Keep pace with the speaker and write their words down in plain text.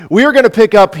We are going to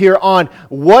pick up here on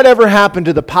whatever happened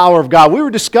to the power of God. We were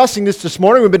discussing this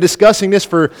morning. We've been discussing this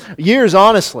for years,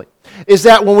 honestly. Is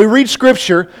that when we read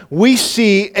Scripture, we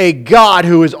see a God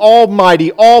who is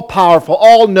almighty, all-powerful,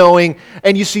 all-knowing,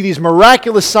 and you see these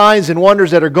miraculous signs and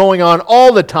wonders that are going on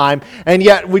all the time, and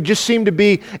yet we just seem to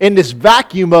be in this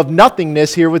vacuum of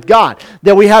nothingness here with God.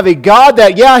 That we have a God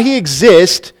that, yeah, He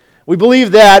exists, we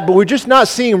believe that, but we're just not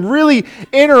seeing Him really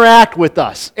interact with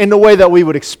us in the way that we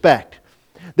would expect.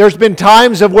 There's been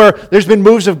times of where there's been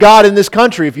moves of God in this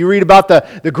country. If you read about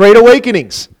the Great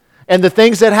Awakenings and the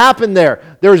things that happened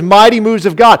there's mighty moves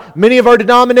of God. Many of our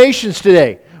denominations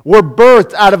today were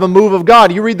birthed out of a move of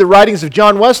God. You read the writings of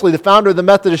John Wesley, the founder of the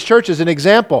Methodist Church, as an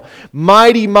example.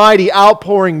 Mighty, mighty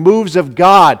outpouring moves of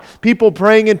God. People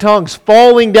praying in tongues,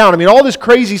 falling down. I mean, all this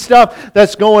crazy stuff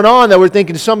that's going on that we're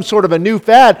thinking is some sort of a new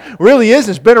fad really isn't.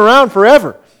 It's been around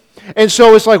forever. And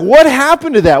so it's like, what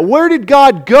happened to that? Where did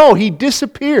God go? He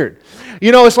disappeared.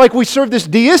 You know, it's like we serve this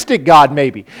deistic God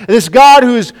maybe. This God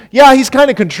who's, He's kind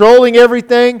of controlling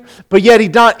everything, but yet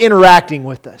He's not interacting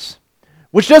with us.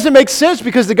 Which doesn't make sense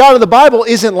because the God of the Bible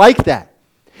isn't like that.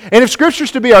 And if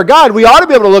Scripture's to be our God, we ought to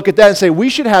be able to look at that and say we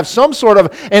should have some sort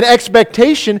of an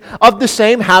expectation of the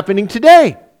same happening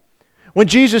today. When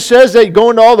Jesus says that go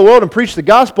into all the world and preach the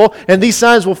gospel, and these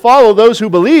signs will follow those who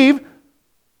believe,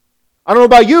 I don't know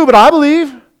about you, but I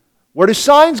believe. Where do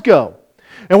signs go?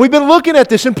 And we've been looking at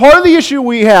this, and part of the issue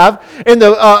we have in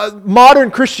the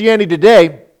modern Christianity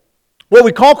today, what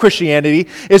we call Christianity,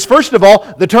 is first of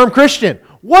all, the term Christian.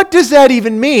 What does that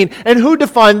even mean, and who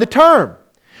defined the term?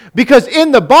 Because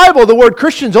in the Bible, the word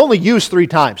Christian's only used 3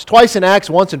 times, twice in Acts,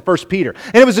 once in 1 Peter,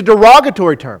 and it was a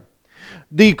derogatory term.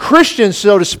 The Christians,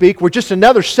 so to speak, were just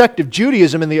another sect of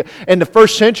Judaism in the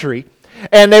first century,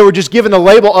 and they were just given the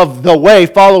label of the way,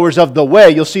 followers of the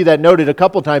way. You'll see that noted a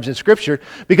couple times in Scripture,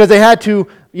 because they had to,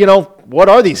 what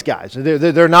are these guys?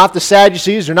 They're not the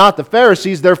Sadducees, they're not the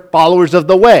Pharisees, they're followers of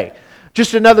the way.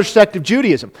 Just another sect of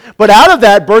Judaism. But out of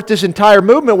that birthed this entire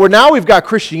movement where now we've got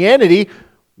Christianity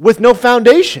with no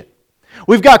foundation.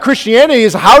 We've got Christianity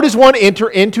as how does one enter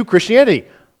into Christianity?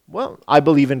 Well, I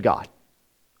believe in God.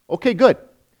 Okay, good.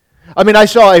 I mean, I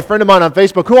saw a friend of mine on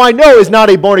Facebook who I know is not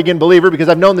a born-again believer because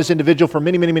I've known this individual for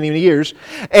many, many, many years,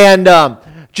 and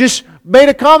just made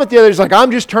a comment the other day. He's like,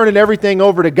 I'm just turning everything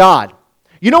over to God.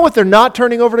 You know what they're not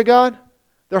turning over to God?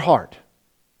 Their heart.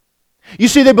 You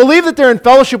see, they believe that they're in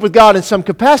fellowship with God in some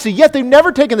capacity, yet they've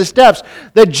never taken the steps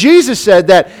that Jesus said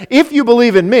that if you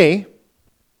believe in me,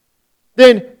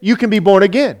 then you can be born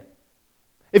again.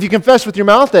 If you confess with your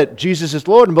mouth that Jesus is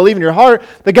Lord and believe in your heart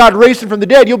that God raised Him from the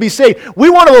dead, you'll be saved. We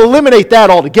want to eliminate that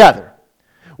altogether.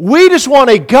 We just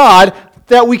want a God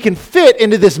that we can fit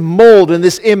into this mold and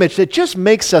this image that just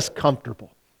makes us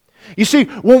comfortable. You see,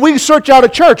 when we search out a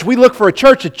church, we look for a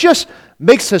church that just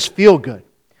makes us feel good.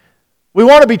 We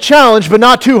want to be challenged, but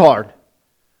not too hard.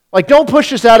 Like, don't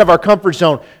push us out of our comfort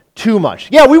zone too much.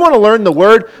 Yeah, we want to learn the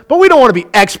Word, but we don't want to be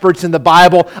experts in the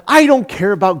Bible. I don't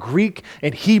care about Greek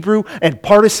and Hebrew and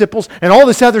participles and all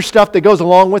this other stuff that goes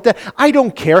along with that. I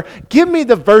don't care. Give me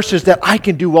the verses that I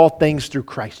can do all things through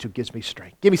Christ who gives me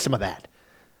strength. Give me some of that.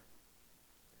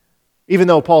 Even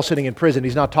though Paul's sitting in prison,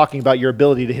 he's not talking about your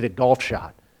ability to hit a golf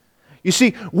shot. You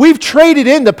see, we've traded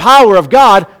in the power of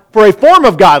God for a form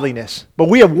of godliness, but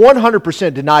we have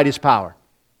 100% denied His power.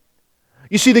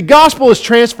 You see, the gospel is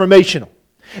transformational.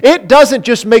 It doesn't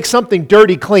just make something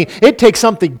dirty clean. It takes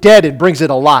something dead and brings it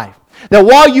alive. That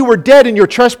while you were dead in your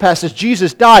trespasses,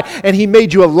 Jesus died and He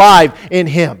made you alive in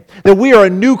Him. That we are a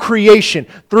new creation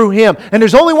through Him. And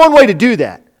there's only one way to do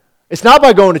that. It's not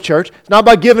by going to church. It's not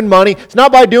by giving money. It's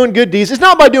not by doing good deeds. It's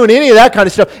not by doing any of that kind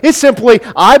of stuff. It's simply,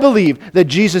 I believe that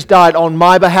Jesus died on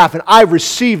my behalf and I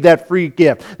received that free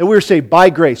gift. That we are saved by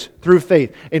grace through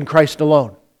faith in Christ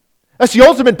alone. That's the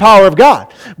ultimate power of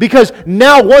God. Because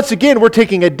now, once again, we're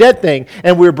taking a dead thing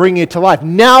and we're bringing it to life.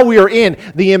 Now we are in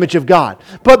the image of God.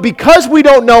 But because we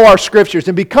don't know our Scriptures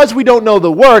and because we don't know the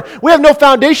Word, we have no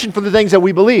foundation for the things that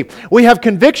we believe. We have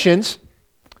convictions,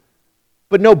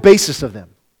 but no basis of them.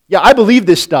 Yeah, I believe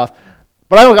this stuff,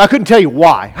 but I couldn't tell you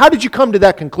why. How did you come to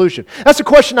that conclusion? That's a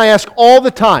question I ask all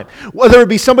the time. Whether it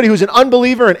be somebody who's an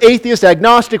unbeliever, an atheist,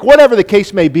 agnostic, whatever the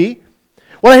case may be.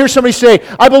 When I hear somebody say,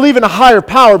 I believe in a higher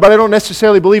power, but I don't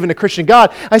necessarily believe in a Christian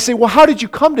God, I say, well, how did you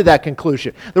come to that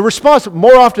conclusion? The response,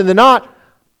 more often than not,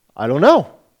 I don't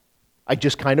know. I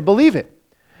just kind of believe it.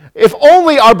 If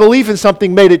only our belief in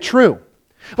something made it true.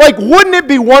 Like, wouldn't it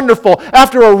be wonderful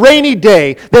after a rainy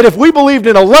day that if we believed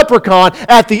in a leprechaun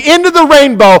at the end of the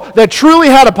rainbow that truly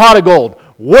had a pot of gold?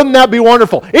 Wouldn't that be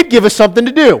wonderful? It'd give us something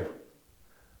to do.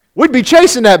 We'd be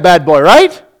chasing that bad boy,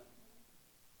 right?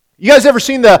 You guys ever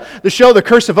seen the show The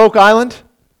Curse of Oak Island?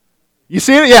 You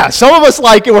see it? Yeah, some of us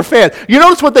like it. We're fans. You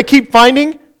notice what they keep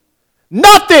finding?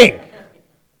 Nothing!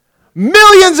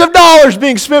 Millions of dollars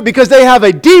being spent because they have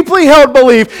a deeply held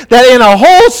belief that in a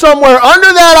hole somewhere under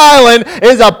that island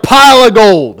is a pile of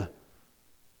gold.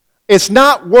 It's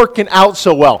not working out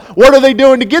so well. What are they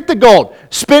doing to get the gold?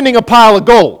 Spending a pile of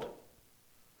gold.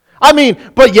 I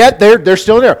mean, but yet they're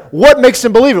still there. What makes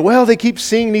them believe it? Well, they keep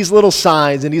seeing these little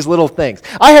signs and these little things.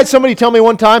 I had somebody tell me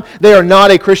one time they are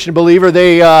not a Christian believer.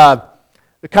 They're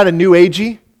kind of new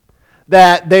agey.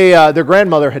 That their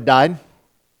grandmother had died.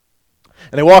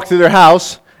 And they walked through their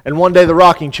house, and one day the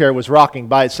rocking chair was rocking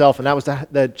by itself, and that was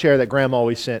the chair that Grandma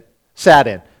always sat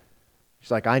in.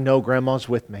 She's like, I know Grandma's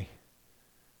with me.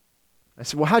 I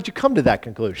said, well, how'd you come to that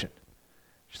conclusion?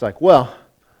 She's like, well,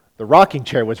 the rocking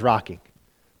chair was rocking.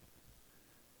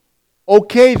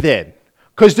 Okay then,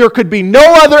 because there could be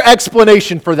no other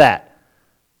explanation for that.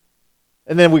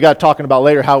 And then we got talking about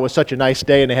later how it was such a nice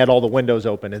day and they had all the windows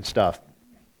open and stuff.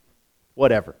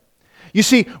 Whatever. You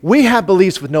see, we have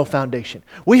beliefs with no foundation.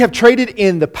 We have traded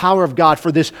in the power of God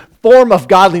for this form of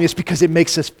godliness because it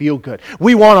makes us feel good.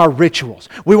 We want our rituals.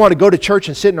 We want to go to church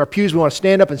and sit in our pews. We want to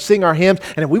stand up and sing our hymns.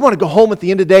 And then we want to go home at the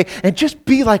end of the day and just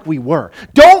be like we were.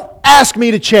 Don't ask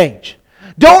me to change.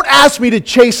 Don't ask me to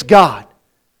chase God.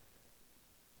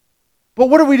 But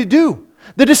what are we to do?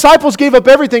 The disciples gave up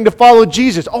everything to follow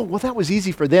Jesus. Oh, well, that was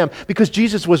easy for them because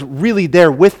Jesus was really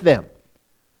there with them.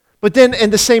 But then in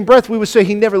the same breath, we would say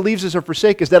He never leaves us or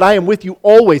forsakes us, that I am with you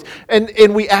always.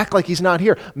 And we act like He's not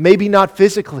here. Maybe not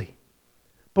physically,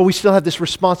 but we still have this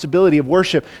responsibility of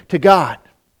worship to God.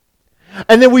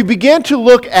 And then we began to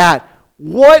look at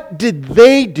what did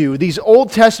they do, these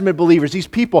Old Testament believers, these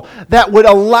people, that would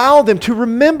allow them to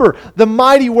remember the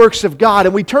mighty works of God.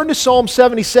 And we turn to Psalm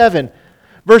 77,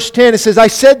 verse 10. It says, I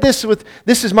said this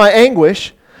is my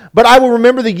anguish, but I will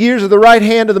remember the years of the right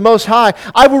hand of the Most High.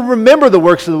 I will remember the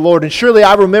works of the Lord, and surely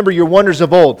I remember your wonders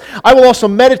of old. I will also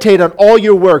meditate on all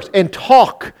your works and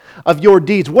talk of your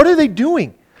deeds. What are they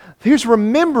doing? Here's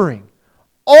remembering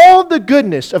all the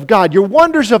goodness of God, your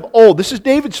wonders of old. This is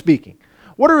David speaking.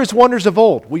 What are His wonders of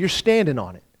old? Well, you're standing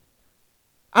on it.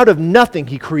 Out of nothing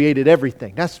He created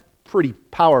everything. That's pretty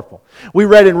powerful. We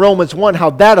read in Romans 1 how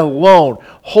that alone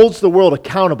holds the world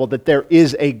accountable that there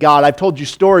is a God. I've told you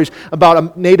stories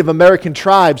about Native American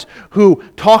tribes who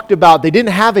talked about they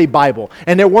didn't have a Bible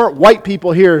and there weren't white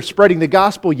people here spreading the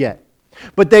gospel yet.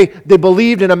 But they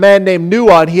believed in a man named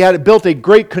Noah, and he had built a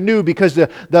great canoe because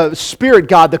the Spirit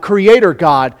God, the Creator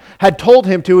God, had told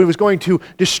him he was going to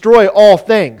destroy all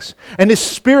things. And this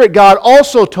Spirit God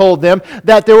also told them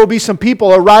that there will be some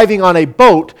people arriving on a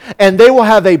boat, and they will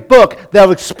have a book that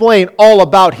will explain all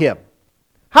about Him.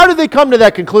 How did they come to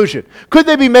that conclusion? Could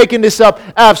they be making this up?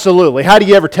 Absolutely. How do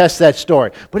you ever test that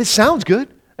story? But it sounds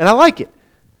good, and I like it.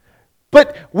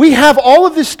 But we have all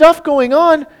of this stuff going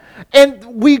on, and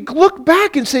we look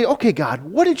back and say, okay, God,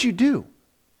 what did you do?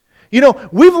 You know,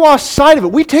 we've lost sight of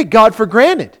it. We take God for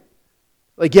granted.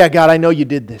 Like, yeah, God, I know you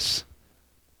did this.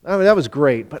 I mean, that was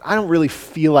great, but I don't really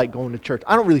feel like going to church.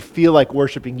 I don't really feel like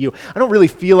worshiping you. I don't really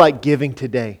feel like giving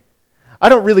today. I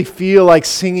don't really feel like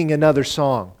singing another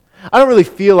song. I don't really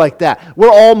feel like that.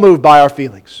 We're all moved by our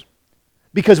feelings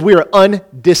because we are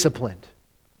undisciplined.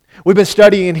 We've been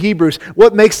studying in Hebrews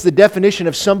what makes the definition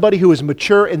of somebody who is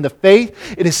mature in the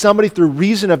faith. It is somebody through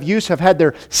reason of use have had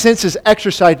their senses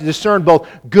exercised to discern both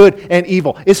good and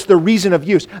evil. It's the reason of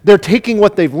use. They're taking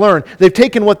what they've learned, they've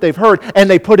taken what they've heard, and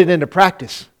they put it into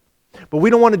practice. But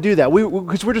we don't want to do that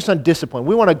because we're just undisciplined.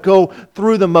 We want to go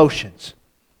through the motions.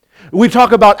 We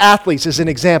talk about athletes as an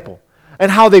example and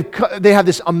how they have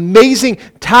this amazing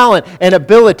talent and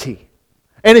ability.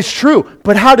 And it's true,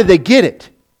 but how did they get it?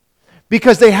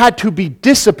 Because they had to be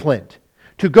disciplined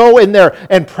to go in there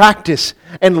and practice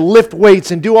and lift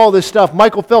weights and do all this stuff.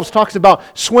 Michael Phelps talks about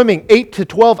swimming 8 to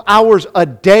 12 hours a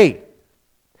day.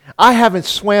 I haven't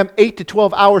swam 8 to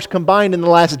 12 hours combined in the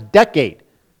last decade.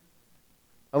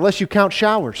 Unless you count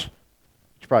showers.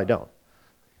 Which you probably don't.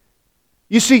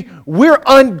 You see, we're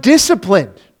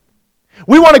undisciplined.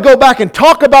 We want to go back and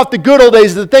talk about the good old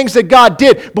days, the things that God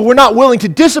did, but we're not willing to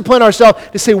discipline ourselves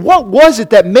to say, what was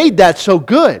it that made that so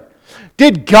good?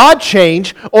 Did God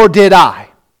change or did I?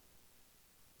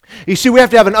 You see, we have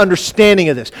to have an understanding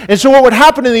of this. And so what would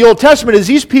happen in the Old Testament is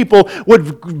these people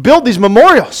would build these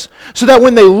memorials so that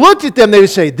when they looked at them, they would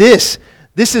say, this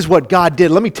is what God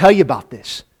did. Let me tell you about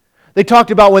this. They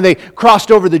talked about when they crossed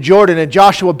over the Jordan and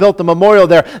Joshua built the memorial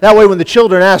there. That way when the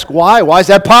children ask, why is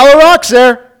that pile of rocks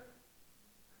there?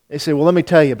 They say, well, let me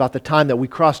tell you about the time that we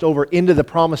crossed over into the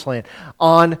promised land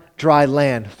on dry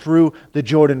land through the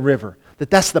Jordan River.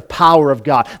 that's the power of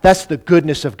God. That's the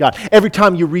goodness of God. Every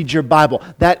time you read your Bible,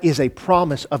 that is a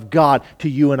promise of God to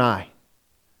you and I.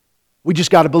 We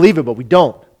just got to believe it, but we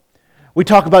don't. We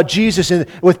talk about Jesus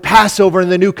with Passover in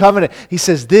the New Covenant. He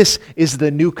says, this is the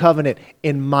new covenant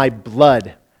in my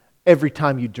blood. Every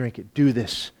time you drink it, do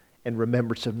this in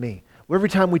remembrance of me. Every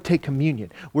time we take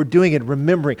communion, we're doing it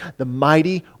remembering the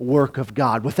mighty work of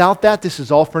God. Without that, this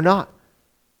is all for naught.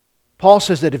 Paul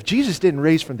says that if Jesus didn't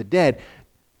raise from the dead,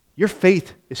 your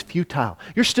faith is futile.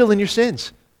 You're still in your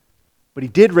sins. But He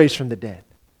did raise from the dead.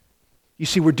 You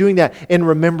see, we're doing that in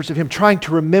remembrance of Him, trying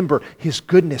to remember His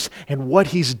goodness and what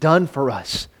He's done for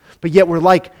us. But yet we're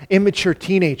like immature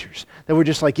teenagers that we're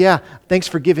just like, yeah, thanks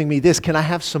for giving me this. Can I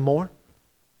have some more?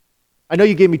 I know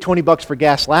you gave me $20 for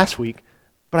gas last week,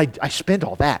 but I spent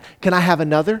all that. Can I have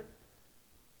another?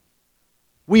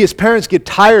 We as parents get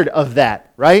tired of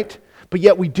that, right? But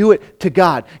yet we do it to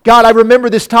God. God, I remember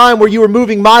this time where you were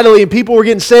moving mightily and people were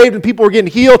getting saved and people were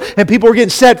getting healed and people were getting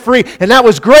set free, and that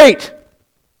was great.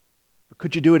 But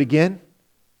could you do it again?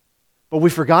 But we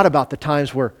forgot about the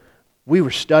times where we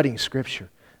were studying Scripture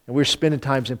and we were spending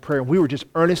times in prayer and we were just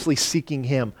earnestly seeking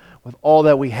Him with all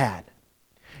that we had.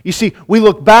 You see, we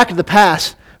look back at the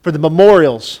past for the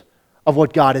memorials of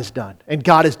what God has done. And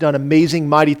God has done amazing,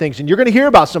 mighty things. And you're going to hear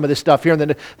about some of this stuff here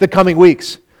in the coming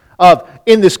weeks.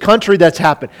 In this country that's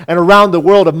happened and around the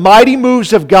world, of mighty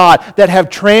moves of God that have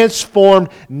transformed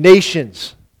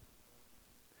nations.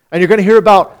 And you're going to hear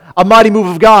about a mighty move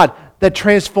of God that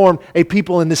transformed a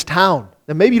people in this town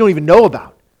that maybe you don't even know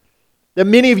about. That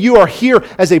many of you are here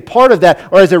as a part of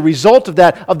that or as a result of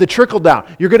that, of the trickle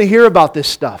down. You're going to hear about this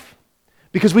stuff.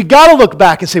 Because we got to look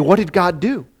back and say, what did God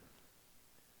do?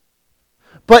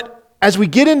 But as we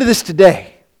get into this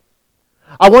today,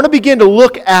 I want to begin to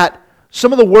look at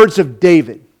some of the words of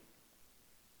David.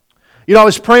 You know, I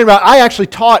was praying about, I actually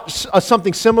taught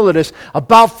something similar to this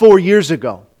about 4 years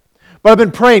ago. But I've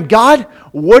been praying, God,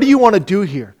 what do you want to do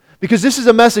here? Because this is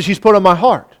a message He's put on my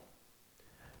heart.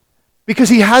 Because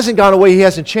He hasn't gone away, He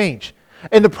hasn't changed.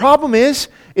 And the problem is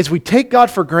we take God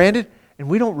for granted and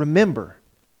we don't remember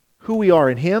who we are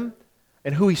in Him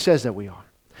and who He says that we are.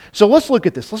 So let's look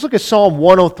at this. Let's look at Psalm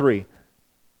 103.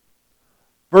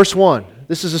 Verse 1.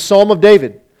 This is a Psalm of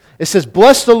David. It says,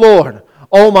 bless the Lord,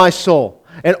 O my soul,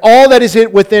 and all that is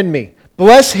within me.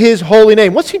 Bless His holy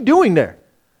name. What's he doing there?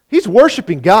 He's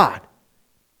worshiping God.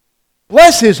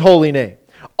 Bless His holy name.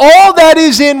 All that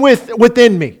is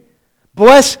within me.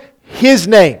 Bless His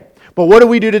name. But what do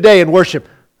we do today in worship?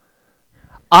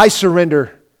 I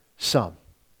surrender some.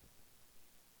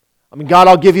 I mean, God,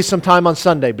 I'll give you some time on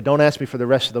Sunday, but don't ask me for the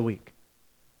rest of the week.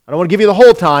 I don't want to give you the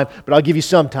whole time, but I'll give you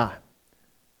some time.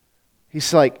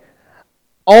 He's like,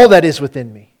 all that is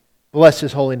within me, bless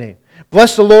His holy name.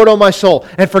 Bless the Lord, O my soul,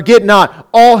 and forget not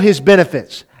all His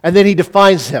benefits. And then He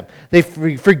defines them. He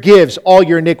forgives all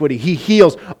your iniquity. He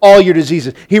heals all your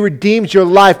diseases. He redeems your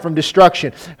life from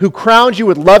destruction. Who crowns you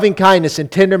with loving kindness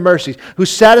and tender mercies. Who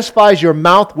satisfies your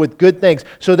mouth with good things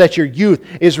so that your youth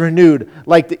is renewed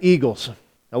like the eagles.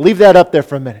 Now leave that up there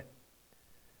for a minute.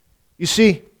 You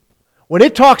see, when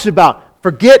it talks about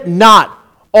forget not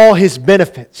all His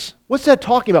benefits, what's that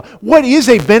talking about? What is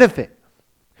a benefit?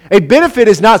 A benefit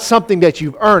is not something that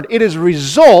you've earned. It is a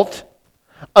result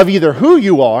of either who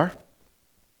you are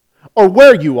or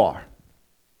where you are.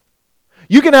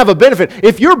 You can have a benefit.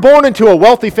 If you're born into a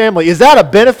wealthy family, is that a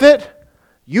benefit?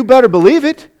 You better believe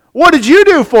it. What did you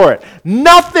do for it?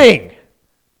 Nothing.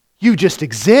 You just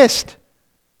exist.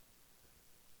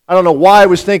 I don't know why I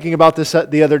was thinking about this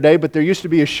the other day, but there used to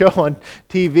be a show on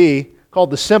TV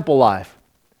called The Simple Life.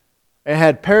 It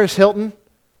had Paris Hilton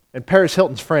and Paris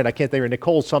Hilton's friend, I can't think of her,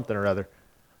 Nicole something or other.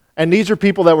 And these are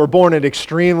people that were born in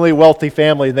extremely wealthy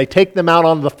families, and they take them out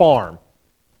on the farm.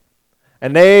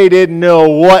 And they didn't know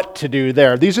what to do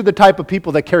there. These are the type of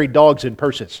people that carry dogs in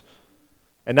purses.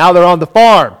 And now they're on the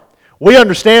farm. We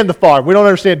understand the farm. We don't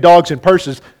understand dogs in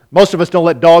purses. Most of us don't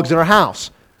let dogs in our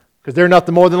house because they're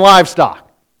nothing more than livestock.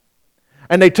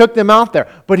 And they took them out there.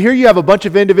 But here you have a bunch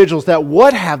of individuals that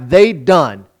what have they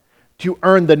done to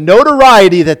earn the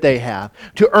notoriety that they have,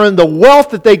 to earn the wealth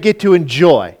that they get to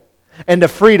enjoy, and the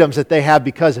freedoms that they have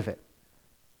because of it?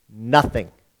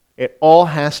 Nothing. It all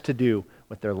has to do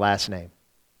with their last name.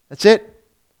 That's it.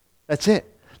 That's it.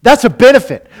 That's a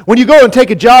benefit. When you go and take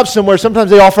a job somewhere, sometimes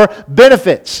they offer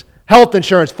benefits, health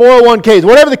insurance, 401ks,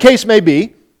 whatever the case may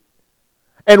be.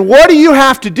 And what do you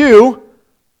have to do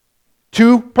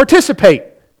to participate?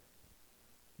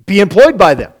 Be employed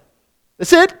by them.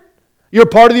 That's it. You're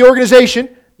part of the organization.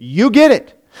 You get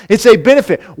it. It's a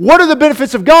benefit. What are the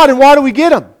benefits of God and why do we get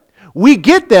them? We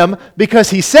get them because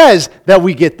He says that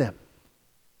we get them.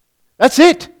 That's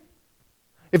it.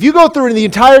 If you go through in the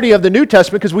entirety of the New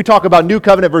Testament, because we talk about New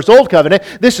Covenant versus Old Covenant,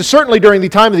 this is certainly during the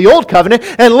time of the Old Covenant,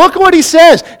 and look what he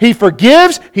says. He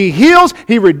forgives, he heals,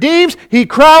 he redeems, he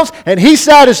crowns, and he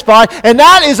satisfies, and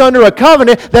that is under a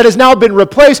covenant that has now been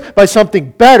replaced by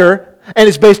something better, and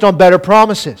is based on better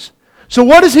promises. So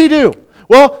what does he do?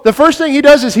 Well, the first thing he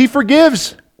does is he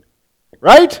forgives,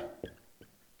 right?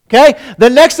 Okay? The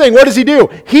next thing, what does he do?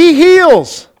 He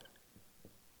heals.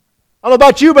 I don't know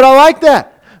about you, but I like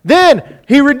that. Then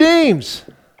he redeems.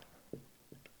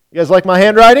 You guys like my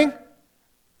handwriting?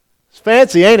 It's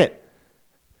fancy, ain't it?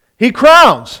 He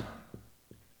crowns.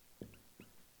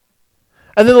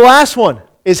 And then the last one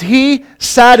is he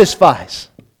satisfies.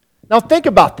 Now think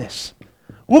about this.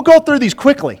 We'll go through these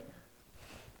quickly.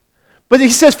 But he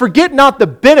says, forget not the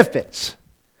benefits.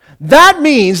 That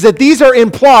means that these are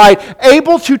implied,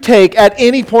 able to take at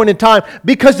any point in time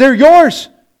because they're yours.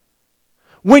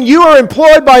 When you are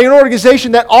employed by an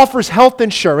organization that offers health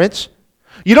insurance,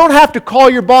 you don't have to call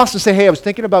your boss and say, hey, I was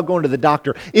thinking about going to the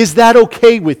doctor. Is that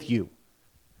okay with you?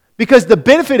 Because the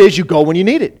benefit is you go when you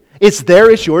need it. It's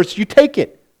there, it's yours, you take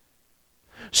it.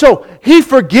 So he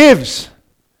forgives.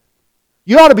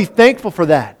 You ought to be thankful for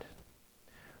that.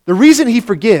 The reason he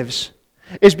forgives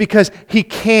is because he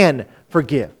can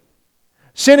forgive.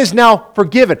 Sin is now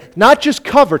forgiven, not just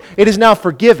covered, it is now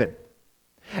forgiven.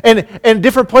 And in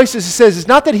different places it says it's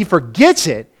not that he forgets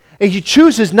it, and he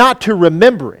chooses not to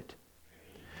remember it.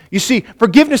 You see,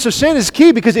 forgiveness of sin is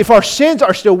key because if our sins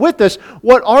are still with us,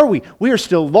 what are we? We are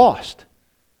still lost.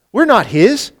 We're not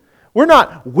his. We're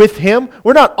not with him.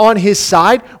 We're not on his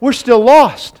side. We're still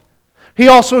lost. He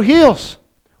also heals.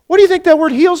 What do you think that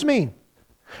word heals mean?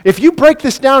 If you break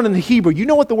this down in the Hebrew, you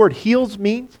know what the word heals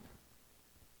means?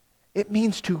 It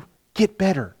means to get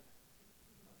better.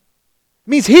 It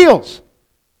means heals.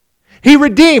 He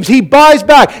redeems, he buys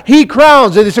back, he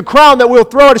crowns, and it's a crown that we'll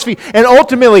throw at his feet. And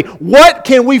ultimately, what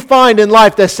can we find in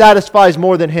life that satisfies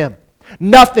more than him?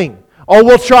 Nothing. Oh,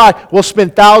 we'll try. We'll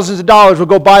spend thousands of dollars. We'll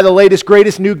go buy the latest,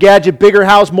 greatest new gadget, bigger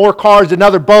house, more cars,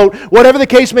 another boat, whatever the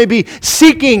case may be,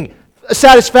 seeking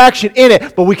satisfaction in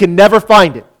it, but we can never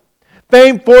find it.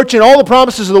 Fame, fortune, all the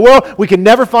promises of the world, we can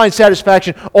never find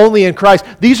satisfaction only in Christ.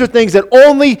 These are things that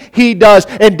only he does.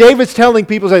 And David's telling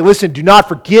people, like, listen, do not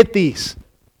forget these.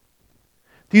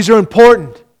 These are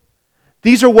important.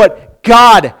 These are what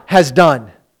God has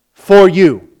done for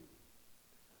you.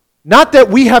 Not that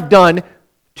we have done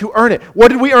to earn it. What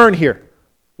did we earn here?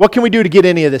 What can we do to get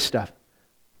any of this stuff?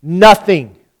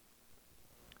 Nothing.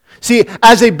 See,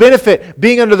 as a benefit,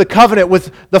 being under the covenant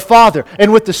with the Father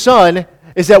and with the Son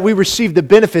is that we receive the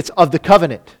benefits of the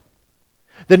covenant.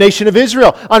 The nation of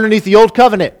Israel, underneath the old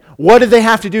covenant, what did they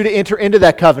have to do to enter into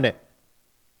that covenant?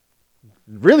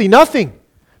 Really nothing.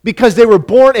 Because they were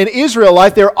born in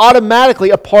Israelite, they're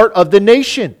automatically a part of the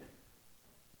nation.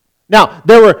 Now,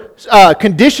 there were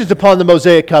conditions upon the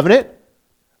Mosaic covenant,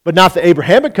 but not the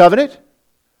Abrahamic covenant.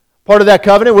 Part of that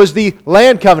covenant was the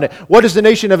land covenant. What does the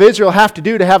nation of Israel have to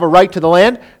do to have a right to the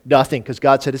land? Nothing, because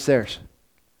God said it's theirs.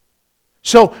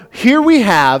 So here we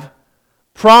have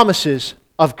promises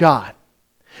of God.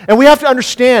 And we have to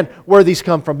understand where these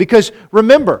come from. Because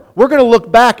remember, we're going to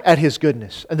look back at his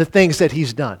goodness and the things that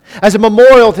he's done. As a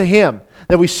memorial to him,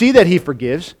 that we see that he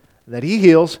forgives, that he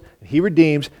heals, and he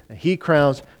redeems, and he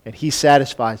crowns, and he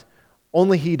satisfies.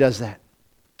 Only he does that.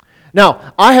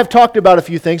 Now, I have talked about a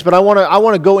few things, but I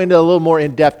want to go into a little more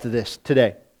in depth to this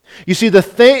today. You see, the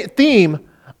theme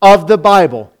of the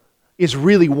Bible is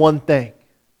really one thing.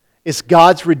 It's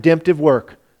God's redemptive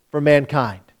work for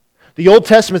mankind. The Old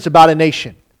Testament's about a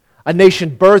nation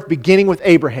birthed beginning with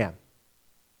Abraham.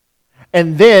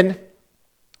 And then,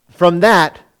 from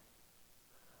that,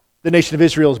 the nation of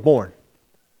Israel is born.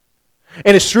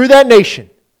 And it's through that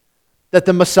nation that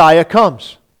the Messiah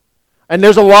comes. And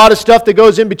there's a lot of stuff that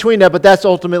goes in between that, but that's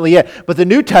ultimately it. But the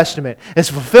New Testament is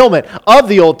fulfillment of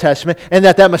the Old Testament, and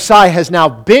that Messiah has now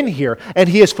been here, and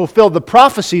he has fulfilled the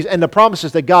prophecies and the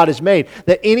promises that God has made,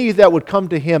 that any that would come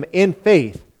to him in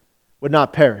faith would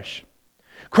not perish.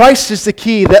 Christ is the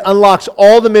key that unlocks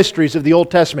all the mysteries of the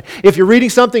Old Testament. If you're reading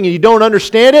something and you don't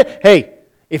understand it, hey,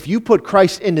 if you put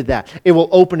Christ into that, it will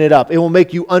open it up. It will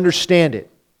make you understand it.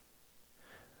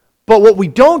 But what we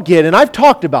don't get, and I've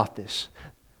talked about this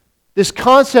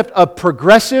concept of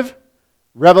progressive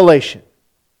revelation,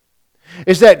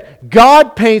 is that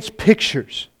God paints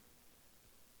pictures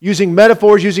using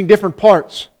metaphors, using different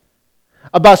parts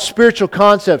about spiritual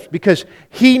concepts because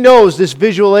he knows this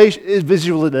visualization.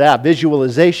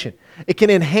 It can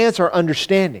enhance our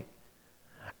understanding.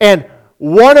 And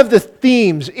one of the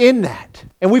themes in that,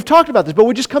 and we've talked about this, but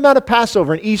we just come out of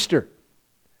Passover and Easter,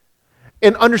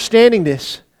 and understanding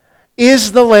this,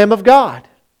 is the Lamb of God.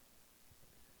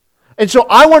 And so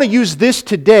I want to use this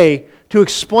today to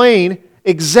explain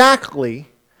exactly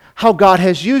how God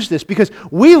has used this, because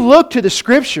we look to the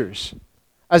Scriptures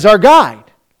as our guide.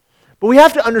 But we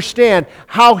have to understand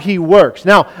how He works.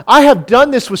 Now, I have done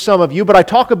this with some of you, but I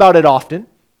talk about it often.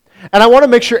 And I want to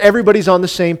make sure everybody's on the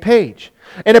same page.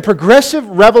 In a progressive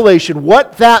revelation,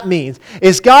 what that means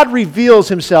is God reveals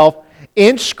Himself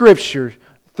in Scripture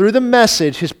through the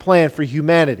message, His plan for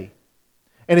humanity.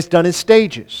 And it's done in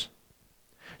stages.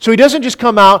 So He doesn't just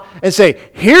come out and say,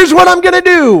 here's what I'm going to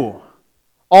do,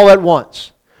 all at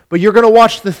once. But you're going to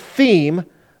watch the theme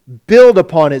build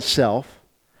upon itself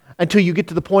until you get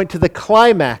to the point, to the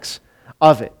climax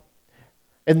of it.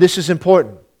 And this is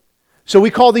important. So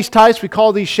we call these types, we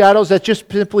call these shadows. That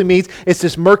just simply means it's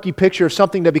this murky picture of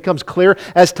something that becomes clear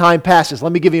as time passes.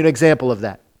 Let me give you an example of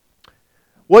that.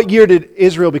 What year did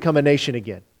Israel become a nation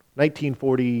again?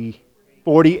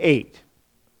 1948.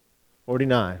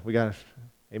 49. We got,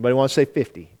 anybody want to say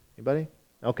 50? Anybody?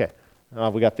 Okay.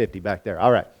 We got 50 back there.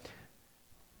 All right.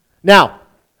 Now,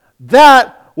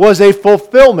 that was a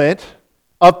fulfillment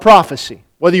of prophecy,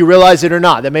 whether you realize it or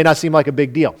not. That may not seem like a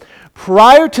big deal.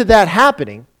 Prior to that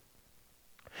happening,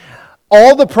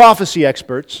 all the prophecy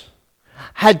experts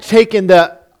had taken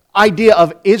the idea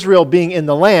of Israel being in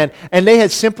the land, and they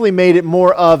had simply made it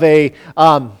more of a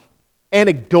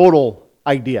anecdotal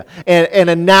idea, an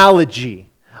analogy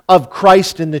of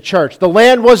Christ in the church. The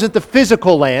land wasn't the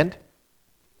physical land,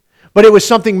 but it was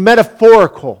something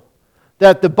metaphorical,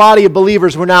 that the body of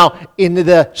believers were now in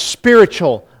the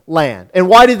spiritual land. And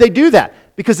why did they do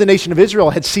that? Because the nation of Israel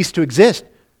had ceased to exist.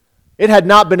 It had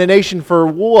not been a nation for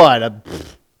what,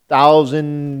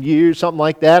 1,000 years, something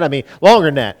like that? I mean, longer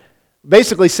than that.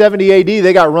 Basically, 70 AD,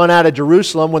 they got run out of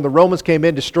Jerusalem when the Romans came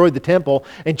in, destroyed the temple,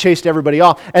 and chased everybody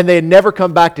off. And they had never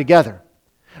come back together.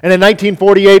 And in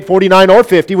 1948, 49, or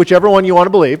 50, whichever one you want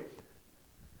to believe,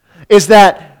 is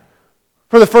that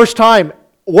for the first time,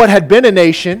 what had been a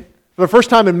nation, for the first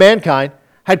time in mankind,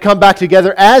 had come back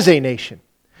together as a nation.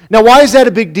 Now, why is that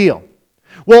a big deal?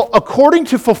 Well, according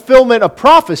to fulfillment of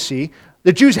prophecy,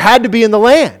 the Jews had to be in the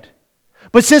land.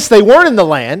 But since they weren't in the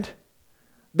land,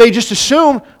 they just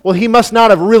assumed, well, He must not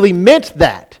have really meant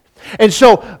that. And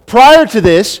so, prior to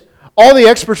this, all the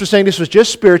experts were saying this was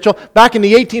just spiritual. Back in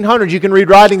the 1800s, you can read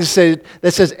writings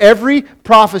that says every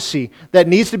prophecy that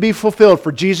needs to be fulfilled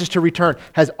for Jesus to return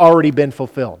has already been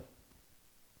fulfilled.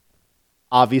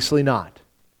 Obviously not.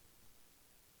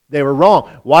 They were wrong.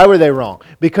 Why were they wrong?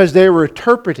 Because they were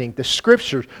interpreting the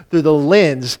Scriptures through the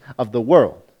lens of the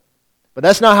world. But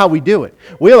that's not how we do it.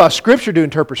 We allow Scripture to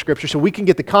interpret Scripture so we can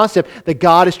get the concept that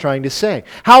God is trying to say.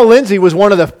 Hal Lindsey was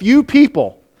one of the few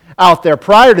people out there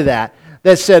prior to that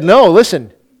said, no,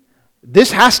 listen,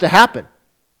 this has to happen.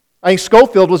 I think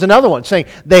Schofield was another one saying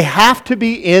they have to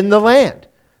be in the land.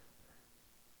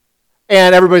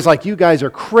 And everybody's like, you guys are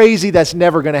crazy. That's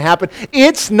never going to happen.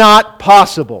 It's not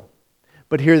possible.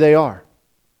 But here they are.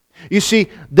 You see,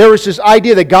 there was this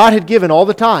idea that God had given all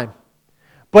the time.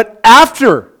 But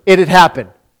after it had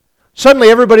happened, suddenly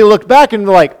everybody looked back and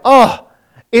they're like, oh,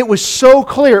 it was so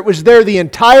clear. It was there the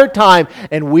entire time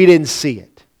and we didn't see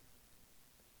it.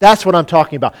 That's what I'm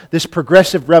talking about, this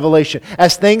progressive revelation.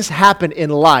 As things happen in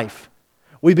life,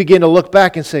 we begin to look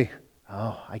back and say,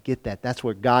 oh, I get that. That's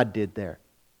what God did there.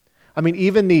 I mean,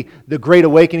 even the Great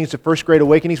Awakenings, the first Great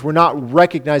Awakenings, were not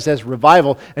recognized as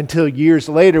revival until years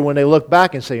later when they look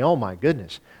back and say, oh my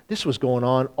goodness, this was going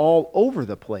on all over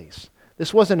the place.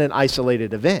 This wasn't an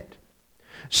isolated event.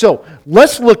 So,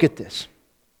 let's look at this.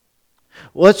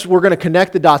 We're going to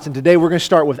connect the dots, and today we're going to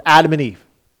start with Adam and Eve.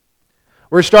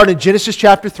 We're going to start in Genesis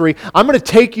chapter 3. I'm going to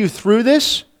take you through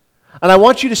this, and I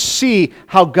want you to see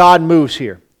how God moves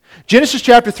here. Genesis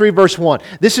chapter 3, verse 1.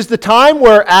 This is the time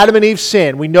where Adam and Eve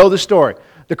sinned. We know the story.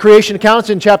 The creation accounts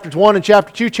in chapters 1 and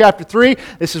chapter 2. Chapter 3,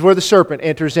 this is where the serpent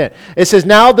enters in. It says,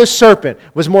 now the serpent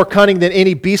was more cunning than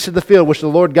any beast of the field which the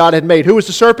Lord God had made. Who was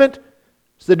the serpent?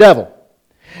 It's the devil.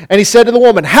 And he said to the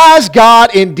woman, has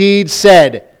God indeed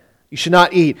said, you should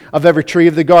not eat of every tree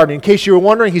of the garden? In case you were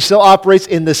wondering, he still operates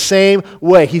in the same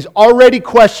way. He's already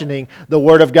questioning the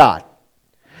word of God.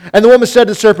 And the woman said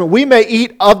to the serpent, we may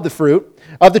eat of the fruit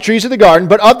of the trees of the garden,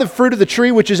 but of the fruit of the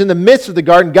tree which is in the midst of the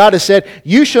garden, God has said,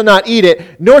 you shall not eat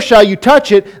it, nor shall you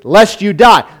touch it, lest you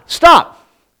die. Stop.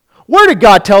 Where did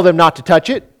God tell them not to touch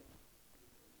it?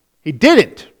 He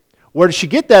didn't. Where did she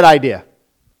get that idea?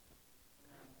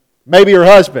 Maybe her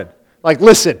husband. Like,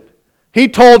 listen, he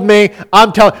told me,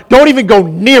 don't even go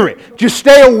near it. Just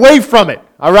stay away from it,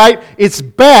 all right? It's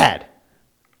bad.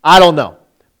 I don't know.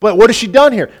 But what has she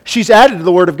done here? She's added to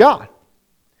the Word of God.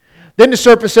 Then the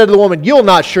serpent said to the woman, you'll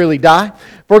not surely die,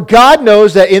 for God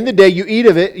knows that in the day you eat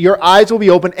of it, your eyes will be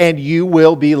opened, and you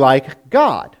will be like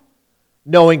God,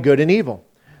 knowing good and evil.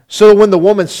 So when the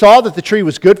woman saw that the tree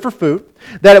was good for food,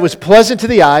 that it was pleasant to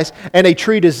the eyes, and a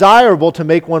tree desirable to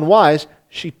make one wise,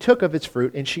 she took of its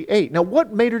fruit and she ate. Now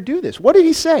what made her do this? What did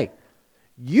he say?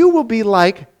 You will be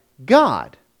like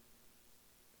God.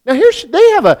 Now they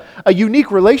have a unique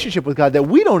relationship with God that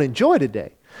we don't enjoy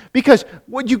today. Because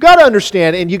what you got to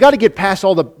understand, and you got to get past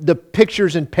all the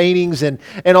pictures and paintings and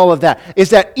all of that, is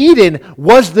that Eden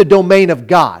was the domain of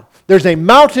God. There's a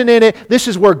mountain in it. This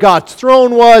is where God's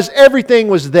throne was. Everything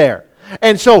was there.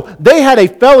 And so they had a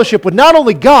fellowship with not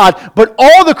only God, but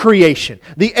all the creation,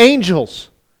 the angels,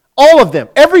 all of them.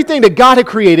 Everything that God had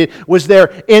created was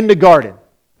there in the garden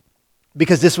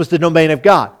because this was the domain of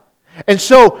God. And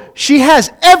so she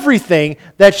has everything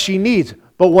that she needs.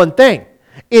 But one thing,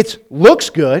 it looks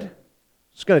good,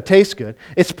 it's going to taste good,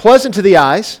 it's pleasant to the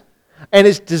eyes, and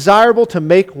it's desirable to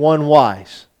make one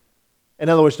wise. In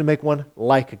other words, to make one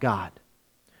like God.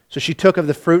 So she took of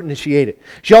the fruit and she ate it.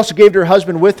 She also gave to her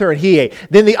husband with her, and he ate.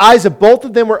 Then the eyes of both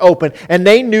of them were open, and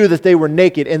they knew that they were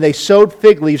naked, and they sewed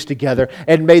fig leaves together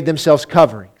and made themselves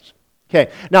coverings.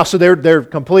 Okay, now so they're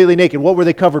completely naked. What were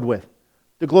they covered with?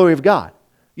 The glory of God.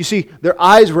 You see, their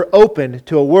eyes were open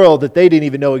to a world that they didn't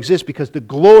even know exists because the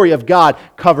glory of God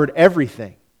covered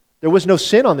everything. There was no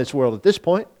sin on this world at this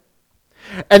point.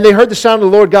 And they heard the sound of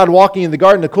the Lord God walking in the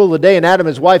garden in the cool of the day, and Adam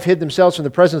and his wife hid themselves from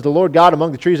the presence of the Lord God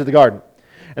among the trees of the garden.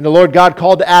 And the Lord God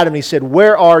called to Adam, and he said,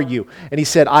 where are you? And he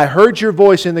said, I heard your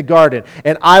voice in the garden,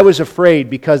 and I was afraid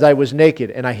because I was naked,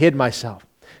 and I hid myself.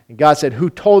 And God said, who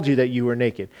told you that you were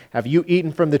naked? Have you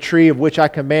eaten from the tree of which I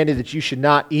commanded that you should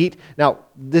not eat? Now,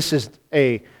 this is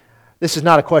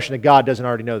not a question that God doesn't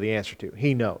already know the answer to.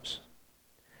 He knows.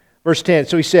 Verse 10,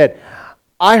 so he said,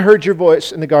 I heard your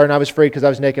voice in the garden. I was afraid because I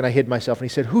was naked and I hid myself. And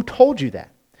he said, who told you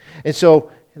that? And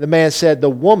so the man said, the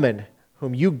woman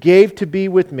whom you gave to be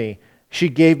with me, she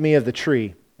gave me of the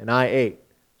tree and I ate.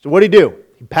 So what did he do?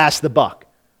 He passed the buck.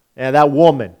 And that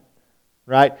woman,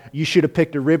 right? You should have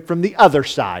picked a rib from the other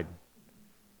side.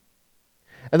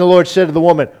 And the Lord said to the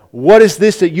woman, what is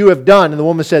this that you have done? And the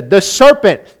woman said, the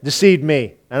serpent deceived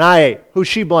me and I ate. Who's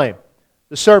she blame?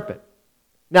 The serpent.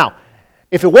 Now,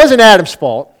 if it wasn't Adam's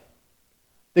fault,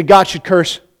 then God should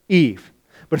curse Eve.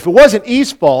 But if it wasn't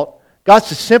Eve's fault, God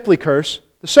should simply curse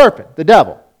the serpent, the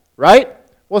devil. Right?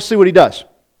 We'll see what he does.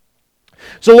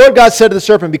 So the Lord God said to the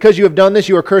serpent, because you have done this,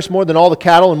 you are cursed more than all the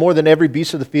cattle and more than every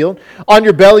beast of the field. On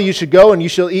your belly you should go, and you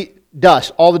shall eat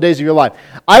dust all the days of your life.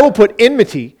 I will put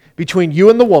enmity between you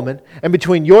and the woman, and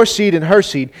between your seed and her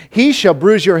seed. He shall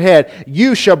bruise your head,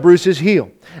 you shall bruise his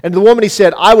heel. And to the woman he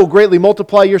said, I will greatly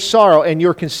multiply your sorrow and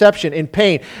your conception in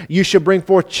pain. You shall bring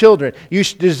forth children. Your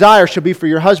desire shall be for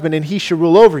your husband, and he shall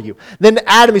rule over you. Then to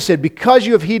Adam he said, because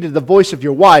you have heeded the voice of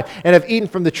your wife, and have eaten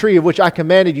from the tree of which I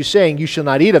commanded you, saying, you shall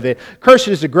not eat of it. Cursed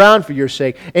is the ground for your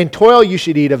sake. In toil you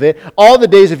should eat of it all the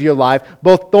days of your life.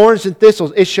 Both thorns and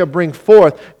thistles it shall bring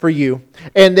forth for you.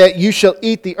 And that you shall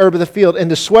eat the herb of the field. In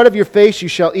the sweat of your face you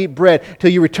shall eat bread,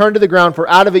 till you return to the ground. For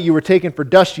out of it you were taken, for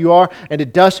dust you are, and to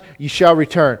dust you shall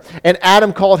return. And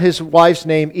Adam called his wife's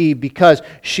name Eve, because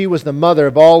she was the mother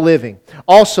of all living.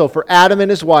 Also for Adam and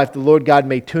his wife the Lord God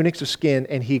made tunics of skin,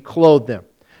 and he clothed them.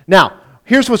 Now,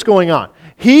 here's what's going on.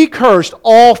 He cursed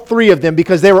all three of them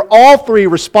because they were all three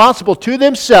responsible to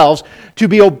themselves to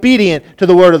be obedient to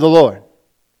the word of the Lord.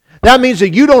 That means that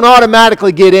you don't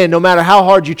automatically get in no matter how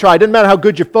hard you try. It doesn't matter how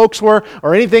good your folks were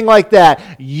or anything like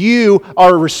that. You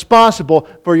are responsible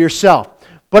for yourself.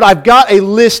 But I've got a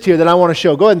list here that I want to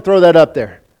show. Go ahead and throw that up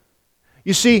there.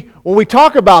 You see, when we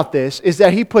talk about this, is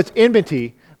that he puts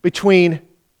enmity between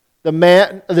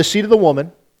the seed of the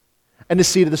woman and the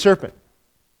seed of the serpent.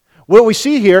 What we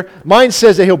see here, mine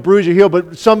says that he'll bruise your heel,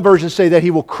 but some versions say that he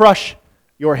will crush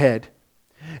your head,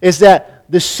 is that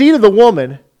the seed of the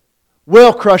woman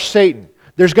will crush Satan.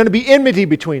 There's going to be enmity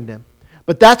between them.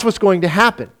 But that's what's going to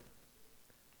happen.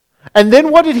 And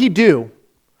then what did he do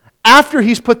after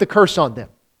he's put the curse on them?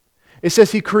 It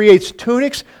says he creates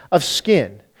tunics of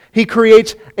skin. He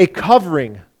creates a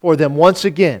covering for them once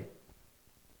again.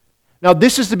 Now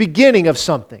this is the beginning of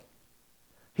something.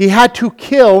 He had to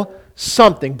kill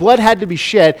something. Blood had to be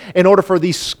shed in order for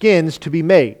these skins to be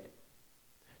made.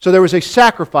 So there was a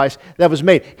sacrifice that was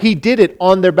made. He did it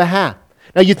on their behalf.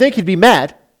 Now you think he'd be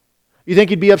mad. You think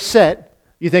he'd be upset.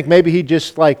 You think maybe he'd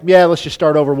just let's just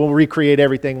start over. We'll recreate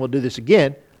everything. We'll do this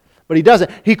again. But he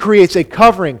doesn't. He creates a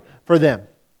covering for them.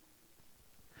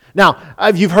 Now,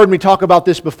 you've heard me talk about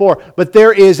this before, but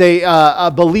there is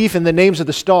a belief in the names of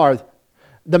the stars.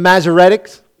 The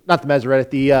Masoretics, not the Masoretic,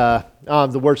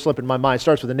 the word slipping in my mind,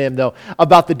 starts with an M though,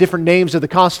 about the different names of the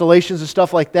constellations and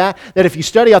stuff like that, that if you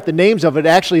study out the names of it,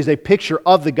 actually is a picture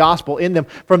of the gospel in them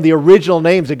from the original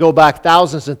names that go back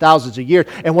thousands and thousands of years.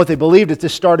 And what they believed is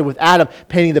this started with Adam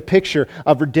painting the picture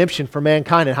of redemption for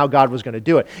mankind and how God was going to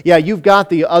do it. Yeah, you've got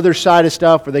the other side of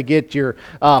stuff where they get your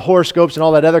horoscopes and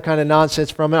all that other kind of nonsense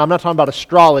from it. I'm not talking about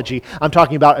astrology. I'm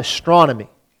talking about astronomy.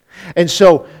 And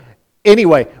so,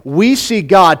 anyway, we see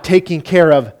God taking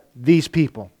care of these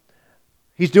people.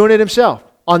 He's doing it himself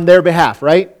on their behalf,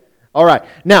 right? All right.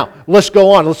 Now, let's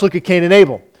go on. Let's look at Cain and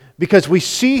Abel, because we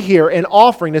see here an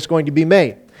offering that's going to be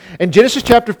made. In Genesis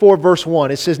chapter 4, verse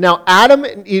 1, it says, "Now Adam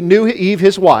knew Eve,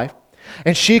 his wife,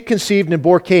 and she conceived and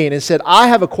bore Cain, and said, I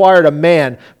have acquired a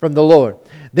man from the Lord.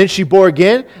 Then she bore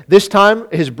again, this time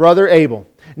his brother Abel.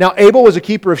 Now Abel was a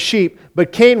keeper of sheep,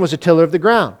 but Cain was a tiller of the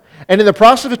ground. And in the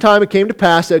process of time it came to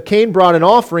pass that Cain brought an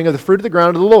offering of the fruit of the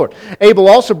ground to the Lord. Abel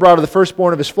also brought of the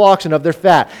firstborn of his flocks and of their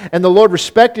fat. And the Lord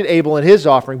respected Abel and his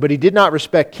offering, but he did not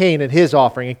respect Cain and his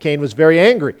offering. And Cain was very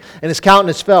angry, and his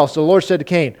countenance fell. So the Lord said to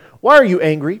Cain, Why are you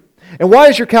angry? And why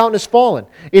is your countenance fallen?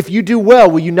 If you do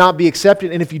well, will you not be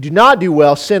accepted? And if you do not do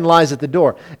well, sin lies at the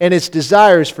door, and its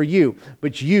desire is for you,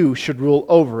 but you should rule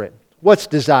over it." What's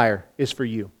desire is for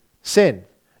you? Sin.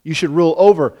 You should rule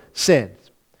over sin.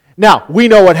 Now, we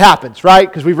know what happens, right?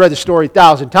 Because we've read the story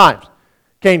 1,000 times.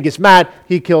 Cain gets mad.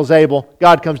 He kills Abel.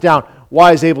 God comes down.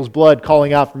 Why is Abel's blood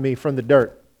calling out for me from the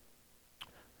dirt?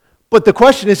 But the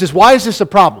question is why is this a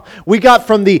problem? We got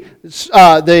from the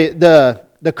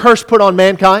curse put on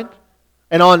mankind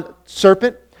and on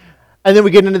serpent, and then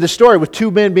we get into the story with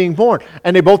two men being born,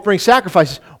 and they both bring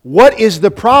sacrifices. What is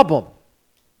the problem?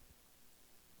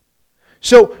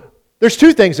 So, there's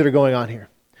two things that are going on here.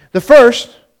 The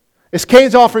first is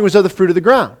Cain's offering was of the fruit of the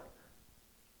ground.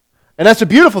 And that's a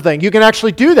beautiful thing. You can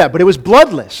actually do that, but it was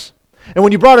bloodless. And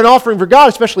when you brought an offering for God,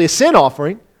 especially a sin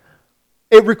offering,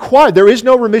 there is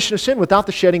no remission of sin without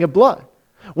the shedding of blood.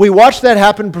 We watched that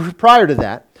happen prior to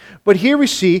that. But here we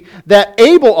see that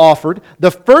Abel offered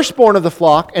the firstborn of the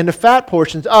flock and the fat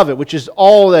portions of it, which is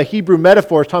all the Hebrew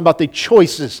metaphors talking about the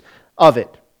choices of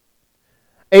it.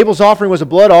 Abel's offering was a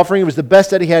blood offering. It was the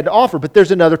best that he had to offer. But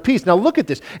there's another piece. Now look at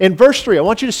this. In verse 3, I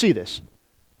want you to see this.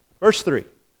 Verse 3.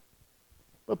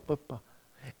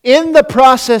 In the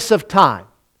process of time,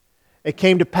 it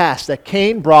came to pass that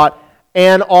Cain brought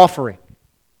an offering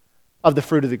of the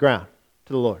fruit of the ground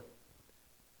to the Lord.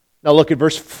 Now look at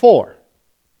verse 4.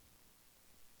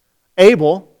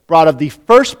 Abel brought of the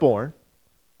firstborn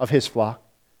of his flock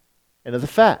and of the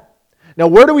fat. Now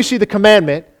where do we see the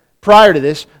commandment prior to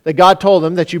this that God told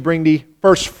them that you bring the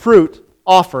first fruit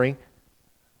offering?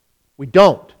 We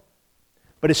don't.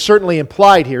 But it's certainly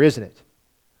implied here, isn't it?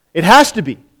 It has to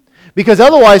be. Because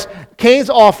otherwise,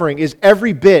 Cain's offering is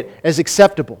every bit as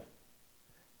acceptable.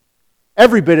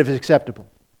 Every bit as acceptable.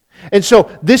 And so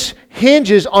this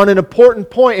hinges on an important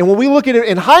point. And when we look at it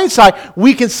in hindsight,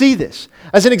 we can see this.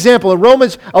 As an example, in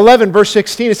Romans 11, verse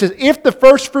 16, it says, "If the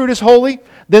first fruit is holy,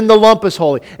 then the lump is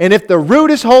holy. And if the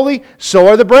root is holy, so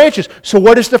are the branches." So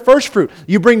what is the first fruit?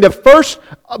 You bring the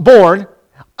firstborn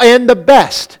and the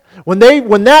best. When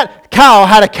that cow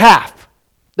had a calf,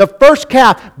 the first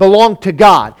calf belonged to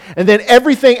God. And then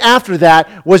everything after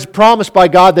that was promised by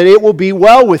God that it will be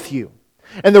well with you.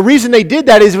 And the reason they did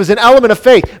that is it was an element of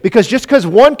faith. Because just because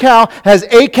one cow has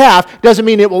a calf doesn't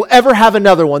mean it will ever have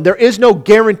another one. There is no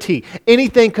guarantee.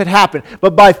 Anything could happen.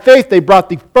 But by faith, they brought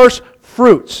the first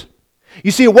fruits.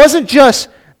 You see, it wasn't just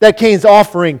that Cain's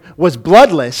offering was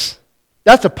bloodless.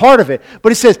 That's a part of it.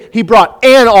 But it says he brought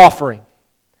an offering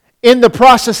in the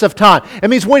process of time. It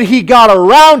means when he got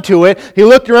around to it, he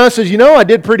looked around and says, I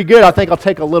did pretty good. I think I'll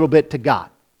take a little bit to God.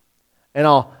 And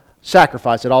I'll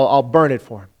sacrifice it. I'll burn it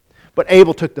for him. But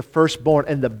Abel took the firstborn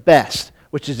and the best,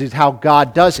 which is how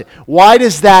God does it. Why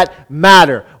does that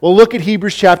matter? Well, look at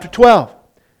Hebrews chapter 12.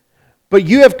 "But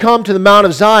you have come to the Mount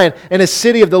of Zion and a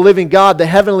city of the living God, the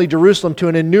heavenly Jerusalem, to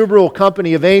an innumerable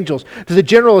company of angels, to the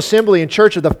general assembly and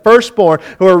church of the firstborn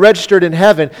who are registered in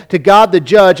heaven, to God the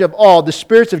judge of all, the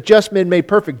spirits of just men made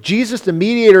perfect, Jesus the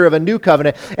mediator of a new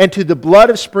covenant, and to the blood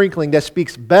of sprinkling that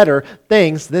speaks better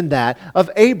things than that of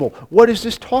Abel." What is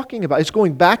this talking about? It's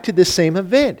going back to this same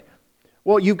event.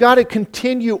 Well, you've got to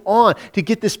continue on to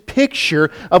get this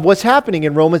picture of what's happening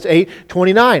in Romans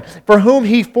 8:29. "For whom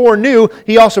he foreknew,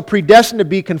 he also predestined to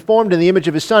be conformed in the image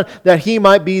of his Son, that he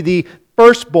might be the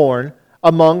firstborn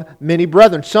among many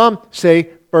brethren." Some say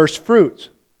first fruits.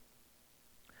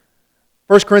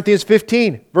 1 Corinthians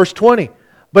 15, verse 20.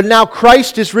 But now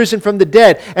Christ is risen from the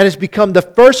dead and has become the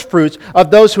firstfruits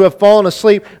of those who have fallen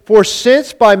asleep. For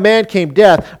since by man came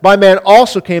death, by man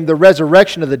also came the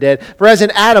resurrection of the dead. For as in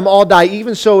Adam all die,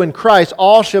 even so in Christ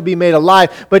all shall be made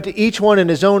alive, but to each one in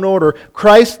his own order.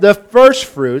 Christ the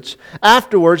firstfruits,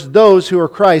 afterwards those who are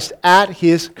Christ at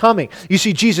his coming. You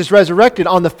see, Jesus resurrected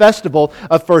on the festival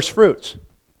of firstfruits.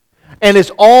 And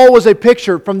it all was a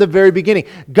picture from the very beginning.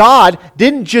 God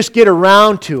didn't just get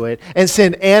around to it and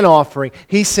send an offering.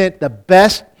 He sent the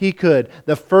best He could,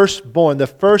 the firstborn, the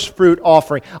first fruit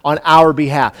offering on our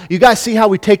behalf. You guys see how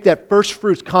we take that first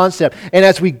fruits concept, and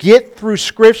as we get through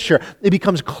Scripture, it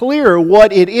becomes clearer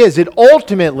what it is. It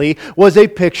ultimately was a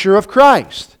picture of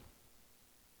Christ.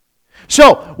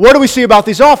 So, what do we see about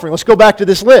these offerings? Let's go back to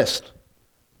this list.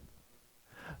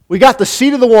 We got the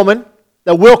seed of the woman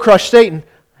that will crush Satan.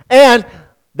 And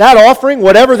that offering,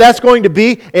 whatever that's going to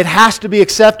be, it has to be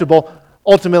acceptable.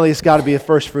 Ultimately, it's got to be a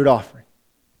first fruit offering.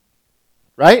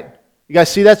 Right? You guys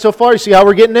see that so far? You see how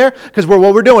we're getting there? Because what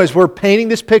we're doing is we're painting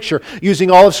this picture using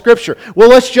all of Scripture. Well,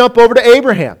 let's jump over to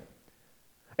Abraham.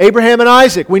 Abraham and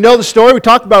Isaac. We know the story. We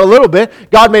talked about it a little bit.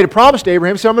 God made a promise to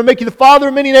Abraham. He said, I'm going to make you the father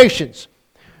of many nations.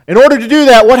 In order to do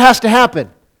that, what has to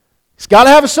happen? He's got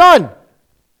to have a son.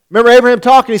 Remember Abraham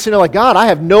talking, he's saying like, God, I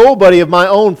have nobody of my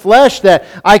own flesh that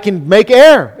I can make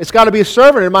heir. It's got to be a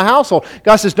servant in my household.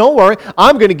 God says, don't worry,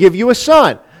 I'm going to give you a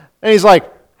son. And he's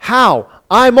like, how?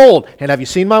 I'm old. And have you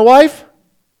seen my wife?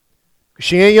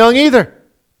 She ain't young either.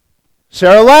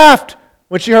 Sarah laughed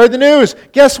when she heard the news.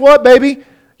 Guess what, baby?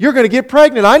 You're going to get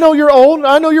pregnant. I know you're old.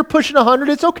 I know you're pushing 100.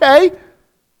 It's okay.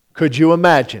 Could you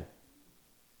imagine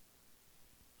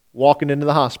walking into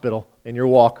the hospital in your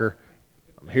walker?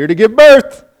 I'm here to give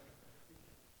birth.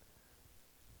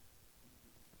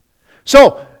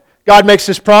 So, God makes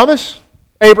this promise.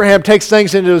 Abraham takes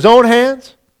things into his own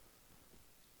hands.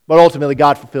 But ultimately,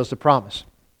 God fulfills the promise.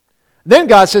 Then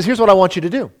God says, here's what I want you to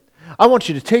do. I want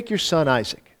you to take your son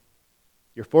Isaac,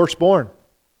 your firstborn,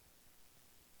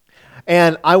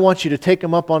 and I want you to take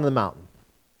him up on the mountain.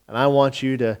 And I want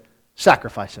you to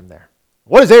sacrifice him there.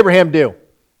 What does Abraham do?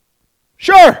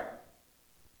 Sure.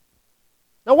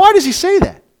 Now, why does he say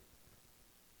that?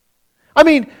 I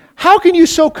mean, how can you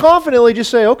so confidently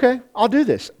just say, okay, I'll do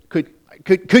this?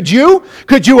 Could you?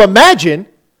 Could you imagine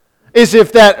as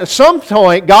if that at some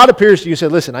point God appears to you and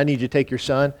said, listen, I need you to take your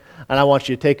son and I want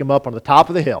you to take him up on the top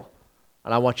of the hill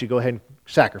and I want you to go ahead and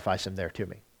sacrifice him there to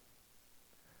me.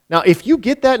 Now, if you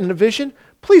get that in a vision,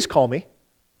 please call me.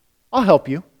 I'll help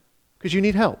you because you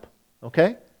need help,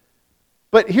 okay?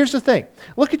 But here's the thing.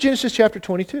 Look at Genesis chapter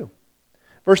 22.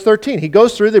 Verse 13, he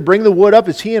goes through, they bring the wood up.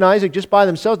 It's he and Isaac just by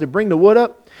themselves. They bring the wood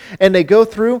up, and they go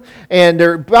through, and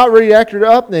they're about ready to act it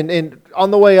up, and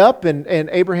on the way up, and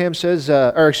Abraham says,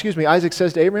 Isaac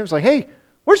says to Abraham, he's like, hey,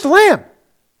 where's the lamb?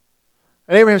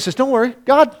 And Abraham says, don't worry,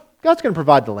 God's going to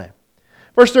provide the lamb.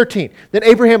 Verse 13, then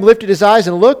Abraham lifted his eyes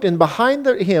and looked, and behind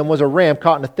him was a ram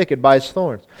caught in a thicket by its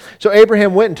thorns. So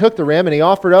Abraham went and took the ram, and he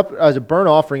offered up as a burnt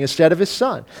offering instead of his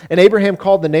son. And Abraham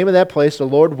called the name of that place, the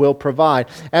Lord will provide.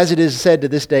 As it is said to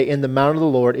this day, in the mount of the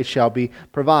Lord it shall be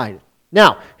provided.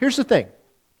 Now, here's the thing.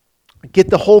 Get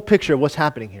the whole picture of what's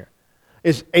happening here.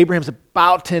 Is Abraham's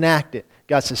about to enact it.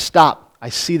 God says, stop, I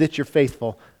see that you're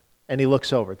faithful. And he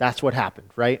looks over. That's what happened,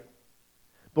 right?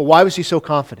 But why was he so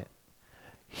confident?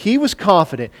 He was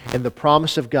confident in the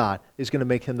promise of God is going to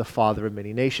make him the father of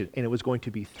many nations. And it was going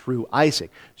to be through Isaac.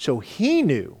 So he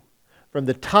knew from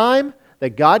the time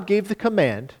that God gave the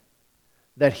command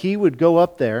that he would go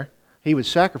up there, he would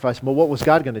sacrifice him. Well, what was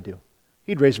God going to do?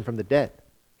 He'd raise him from the dead.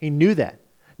 He knew that.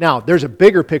 Now, there's a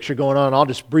bigger picture going on. I'll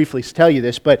just briefly tell you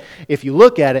this. But if you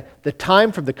look at it, the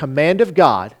time from the command of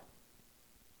God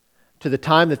to the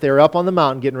time that they were up on the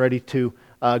mountain getting ready to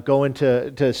go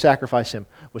into to sacrifice him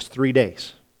was 3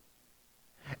 days.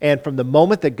 And from the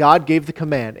moment that God gave the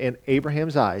command in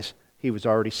Abraham's eyes, he was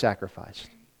already sacrificed.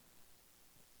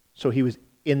 So he was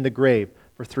in the grave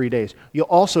for 3 days. You'll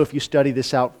also, if you study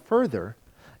this out further,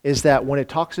 is that when it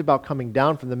talks about coming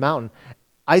down from the mountain,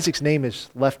 Isaac's name is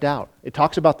left out. It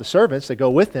talks about the servants that go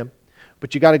with him,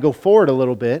 but you got to go forward a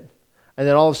little bit, and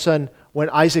then all of a sudden, when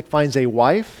Isaac finds a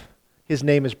wife, his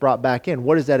name is brought back in.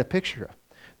 What is that a picture of?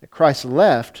 That Christ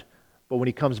left, but when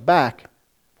he comes back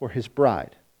for his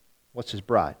bride. What's his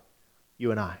bride?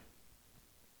 You and I.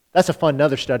 That's a fun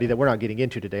another study that we're not getting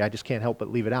into today. I just can't help but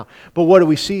leave it out. But what do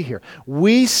we see here?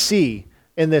 We see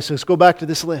in this, let's go back to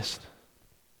this list,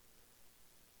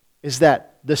 is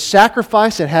that the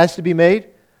sacrifice that has to be made,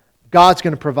 God's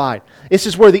going to provide. This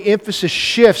is where the emphasis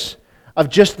shifts of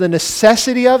just the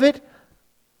necessity of it,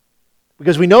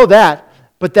 because we know that,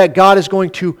 but that God is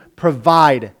going to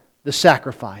provide the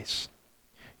sacrifice.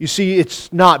 You see,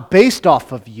 it's not based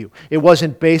off of you. It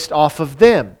wasn't based off of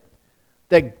them.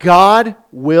 That God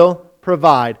will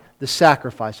provide the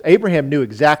sacrifice. Abraham knew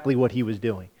exactly what he was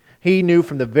doing. He knew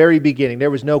from the very beginning. There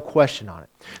was no question on it.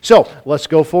 So, let's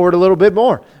go forward a little bit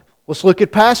more. Let's look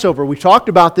at Passover. We talked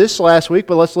about this last week,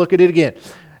 but let's look at it again.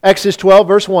 Exodus 12,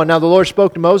 verse 1. Now the Lord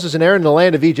spoke to Moses and Aaron in the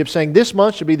land of Egypt, saying, This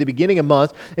month shall be the beginning of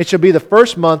month. It shall be the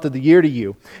first month of the year to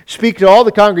you. Speak to all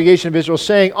the congregation of Israel,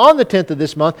 saying, On the 10th of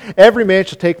this month, every man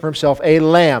shall take for himself a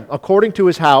lamb, according to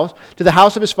his house, to the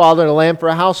house of his father, and a lamb for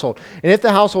a household. And if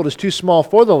the household is too small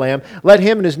for the lamb, let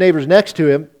him and his neighbors next to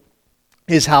him,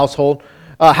 his house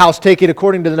take it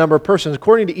according to the number of persons.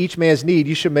 According to each man's need,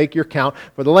 you should make your count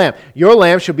for the lamb. Your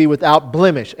lamb shall be without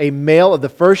blemish, a male of the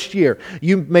first year.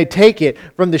 You may take it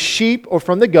from the sheep or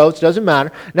from the goats, doesn't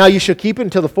matter. Now you shall keep it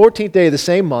until the 14th day of the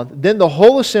same month. Then the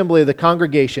whole assembly of the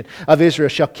congregation of Israel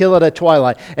shall kill it at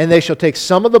twilight, and they shall take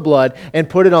some of the blood and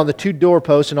put it on the two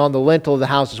doorposts and on the lintel of the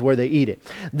houses where they eat it.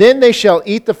 Then they shall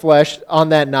eat the flesh on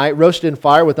that night, roasted in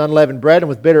fire with unleavened bread and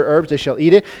with bitter herbs they shall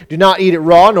eat it. Do not eat it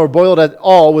raw, nor boil it at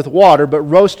all with water,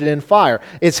 but roasted in fire,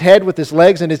 its head with its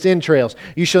legs and its entrails.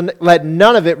 You shall let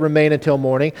none of it remain until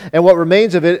morning, and what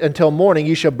remains of it until morning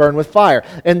you shall burn with fire.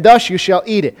 And thus you shall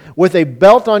eat it. With a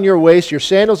belt on your waist, your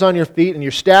sandals on your feet, and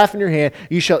your staff in your hand,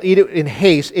 you shall eat it in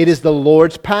haste. It is the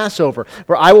Lord's Passover.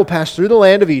 For I will pass through the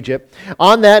land of Egypt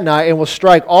on that night, and will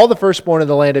strike all the firstborn in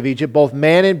the land of Egypt, both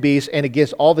man and beast, and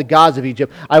against all the gods of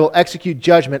Egypt I will execute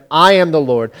judgment. I am the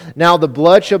Lord. Now the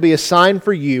blood shall be a sign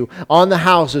for you on the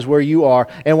houses where you are,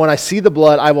 and when I see the blood,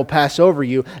 I will pass over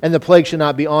you, and the plague shall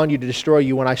not be on you to destroy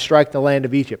you when I strike the land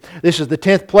of Egypt. This is the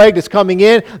 10th plague that's coming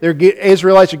in. The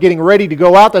Israelites are getting ready to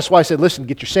go out. That's why I said, listen,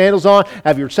 get your sandals on,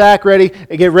 have your sack ready,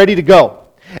 and get ready to go.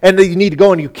 And you need to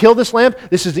go and you kill this lamb.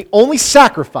 This is the only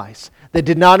sacrifice that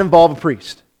did not involve a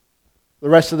priest. The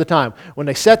rest of the time. When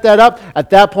they set that up, at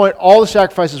that point, all the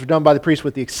sacrifices were done by the priest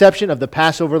with the exception of the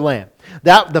Passover lamb.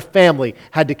 That the family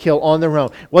had to kill on their own.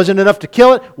 Wasn't enough to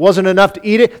kill it, wasn't enough to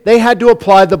eat it. They had to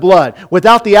apply the blood.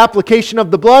 Without the application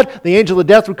of the blood, the angel of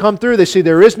death would come through. They say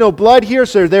there is no blood here,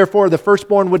 so therefore the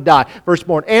firstborn would die.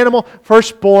 Firstborn animal,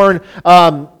 firstborn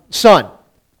son.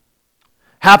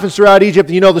 Happens throughout Egypt.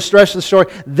 You know the rest of the story.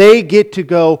 They get to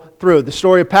go through. The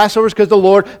story of Passover is because the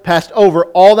Lord passed over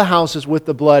all the houses with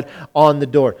the blood on the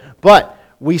door. But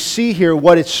we see here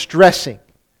what it's stressing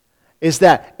is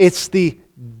that it's the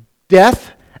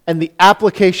death and the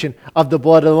application of the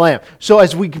blood of the Lamb. So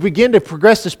as we begin to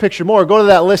progress this picture more, go to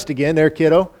that list again there,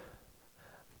 kiddo.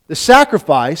 The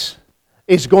sacrifice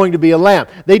is going to be a lamb.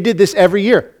 They did this every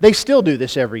year. They still do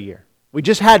this every year. We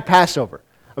just had Passover.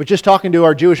 I was just talking to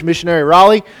our Jewish missionary,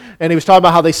 Raleigh, and he was talking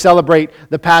about how they celebrate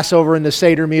the Passover and the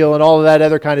Seder meal and all of that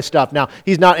other kind of stuff. Now,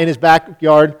 he's not in his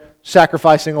backyard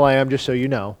sacrificing a lamb, just so you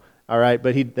know, all right,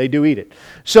 but they do eat it.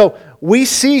 So we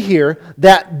see here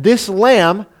that this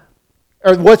lamb,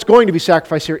 or what's going to be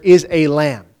sacrificed here, is a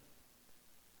lamb.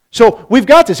 So we've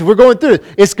got this. If we're going through it,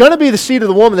 it's going to be the seed of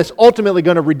the woman that's ultimately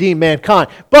going to redeem mankind.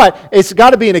 But it's got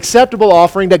to be an acceptable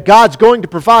offering that God's going to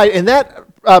provide, and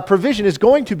that provision is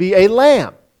going to be a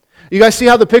lamb. You guys see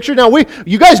how the picture? Now,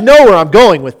 you guys know where I'm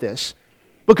going with this.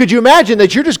 But could you imagine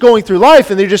that you're just going through life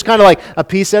and they're just kind of like a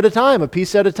piece at a time, a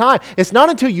piece at a time. It's not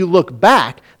until you look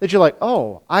back that you're like,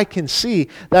 oh, I can see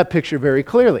that picture very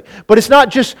clearly. But it's not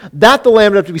just that the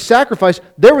lamb would have to be sacrificed.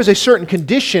 There was a certain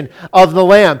condition of the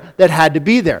lamb that had to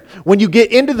be there. When you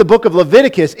get into the book of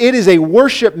Leviticus, it is a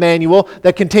worship manual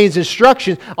that contains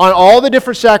instructions on all the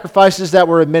different sacrifices that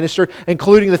were administered,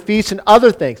 including the feasts and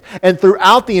other things. And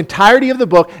throughout the entirety of the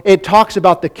book, it talks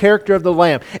about the character of the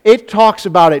lamb. It talks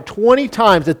about it 20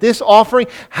 times that this offering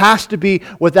has to be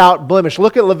without blemish.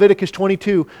 Look at Leviticus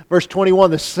 22, verse 21,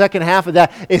 the second half of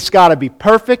that. It's got to be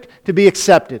perfect to be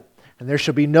accepted, and there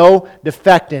shall be no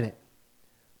defect in it.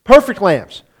 Perfect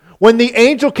lambs. When the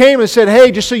angel came and said,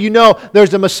 hey, just so you know,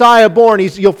 there's a Messiah born.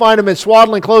 You'll find him in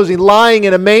swaddling clothes, lying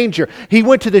in a manger. He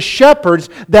went to the shepherds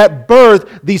that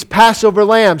birthed these Passover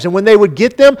lambs. And when they would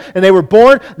get them and they were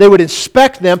born, they would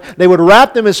inspect them. They would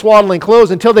wrap them in swaddling clothes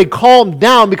until they calmed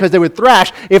down because they would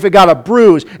thrash. If it got a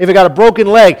bruise, if it got a broken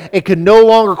leg, it could no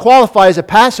longer qualify as a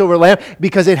Passover lamb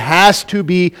because it has to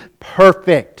be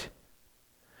perfect.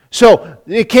 So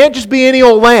it can't just be any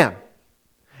old lamb.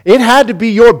 It had to be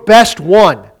your best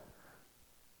one.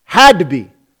 Had to be.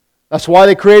 That's why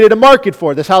they created a market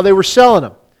for it. That's how they were selling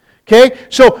them. Okay?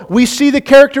 So we see the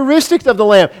characteristics of the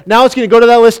lamb. Now it's going to go to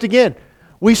that list again.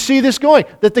 We see this going.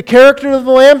 That the character of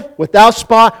the lamb, without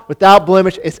spot, without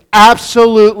blemish, is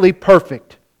absolutely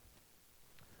perfect.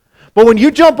 But when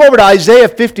you jump over to Isaiah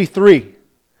 53,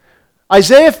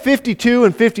 Isaiah 52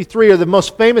 and 53 are the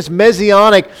most famous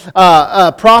messianic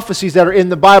prophecies that are in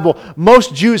the Bible.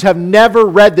 Most Jews have never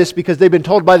read this because they've been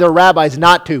told by their rabbis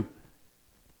not to.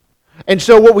 And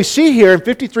so what we see here in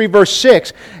 53 verse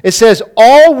 6, it says,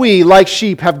 "All we like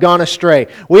sheep have gone astray.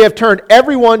 We have turned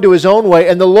everyone to his own way,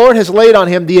 and the Lord has laid on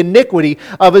him the iniquity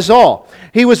of us all.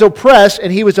 He was oppressed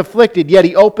and he was afflicted, yet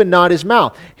he opened not his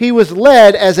mouth. He was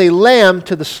led as a lamb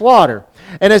to the slaughter,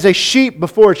 and as a sheep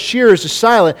before its shearers is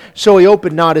silent, so he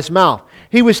opened not his mouth.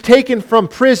 He was taken from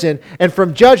prison and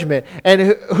from judgment,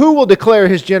 and who will declare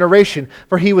his generation?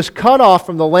 For he was cut off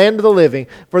from the land of the living.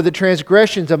 For the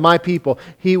transgressions of my people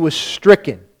he was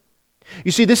stricken."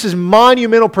 You see, this is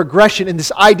monumental progression in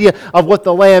this idea of what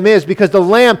the lamb is, because the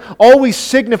lamb always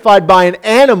signified by an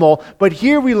animal, but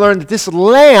here we learn that this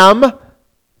lamb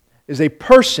is a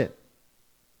person.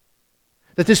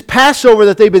 That this Passover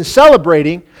that they've been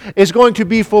celebrating is going to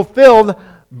be fulfilled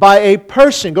by a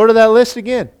person. Go to that list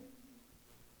again.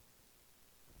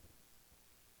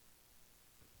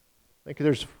 I think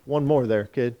there's one more there,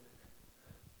 kid.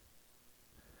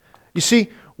 You see,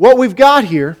 what we've got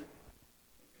here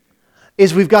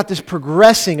is we've got this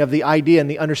progressing of the idea and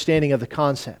the understanding of the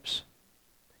concepts.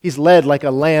 He's led like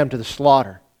a lamb to the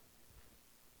slaughter.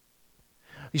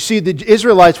 You see, the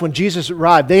Israelites, when Jesus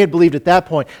arrived, they had believed at that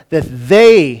point that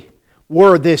they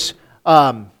were this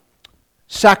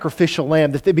sacrificial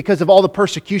lamb, that because of all the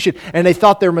persecution, and they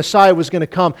thought their Messiah was going to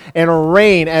come and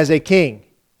reign as a king.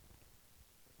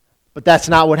 But that's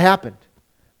not what happened,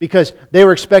 because they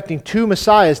were expecting two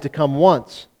Messiahs to come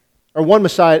once. Or one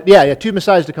Messiah, two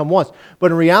Messiahs to come once.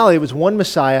 But in reality, it was one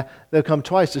Messiah that would come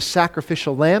twice, the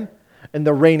sacrificial lamb and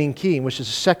the reigning king, which is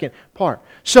the second part.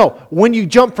 So, when you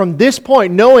jump from this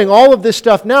point, knowing all of this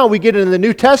stuff now, we get into the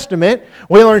New Testament,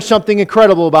 we learn something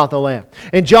incredible about the Lamb.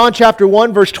 In John chapter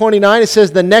 1, verse 29, it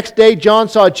says, "The next day John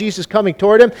saw Jesus coming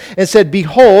toward him and said,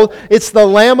 'Behold, it's the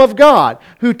Lamb of God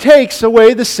who takes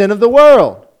away the sin of the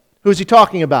world.'" Who's he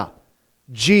talking about?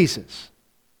 Jesus.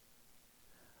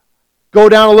 Go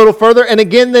down a little further, and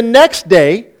again the next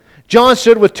day, John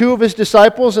stood with two of his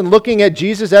disciples, and looking at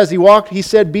Jesus as he walked, he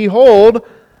said, "Behold,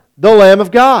 the Lamb of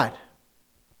God."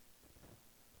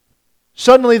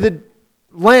 Suddenly the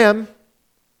Lamb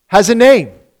has a name.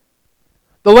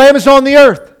 The Lamb is on the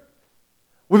earth.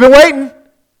 We've been waiting.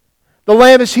 The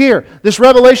Lamb is here. This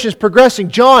revelation is progressing.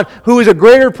 John, who is a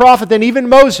greater prophet than even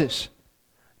Moses,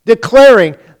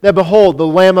 declaring that, "Behold, the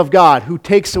Lamb of God who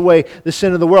takes away the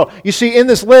sin of the world." You see, in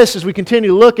this list, as we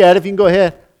continue to look at it, if you can go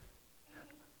ahead.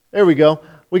 There we go.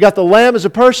 We got the Lamb as a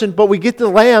person, but we get the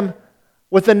Lamb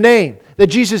with a name. That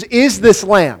Jesus is this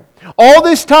Lamb. All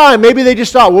this time, maybe they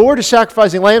just thought, well, we're just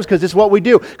sacrificing lambs because it's what we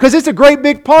do. Because it's a great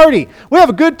big party. We have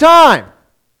a good time.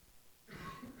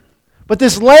 But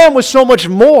this Lamb was so much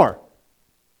more.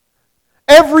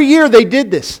 Every year they did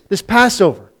this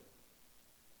Passover.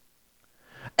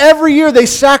 Every year they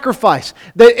sacrificed.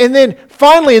 And then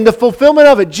finally, in the fulfillment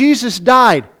of it, Jesus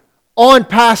died on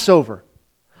Passover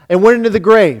and went into the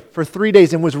grave for 3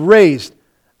 days and was raised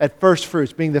at first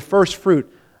fruits, being the first fruit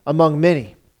among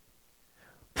many,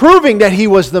 proving that He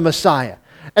was the Messiah.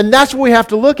 And that's what we have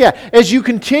to look at. As you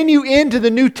continue into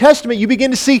the New Testament, you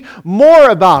begin to see more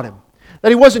about Him. That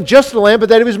He wasn't just the Lamb, but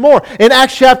that He was more. In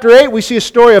Acts chapter 8, we see a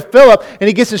story of Philip, and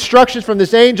he gets instructions from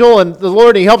this angel and the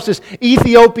Lord, and he helps this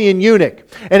Ethiopian eunuch.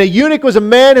 And a eunuch was a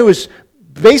man who was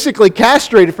basically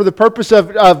castrated for the purpose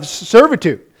of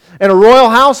servitude in a royal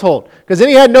household, because then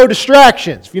he had no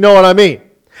distractions, if you know what I mean.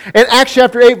 In Acts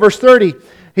chapter 8, verse 30,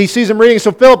 he sees him reading.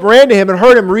 So Philip ran to him and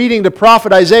heard him reading the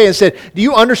prophet Isaiah and said, "Do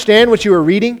you understand what you are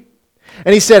reading?"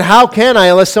 And he said, "How can I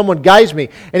unless someone guides me?"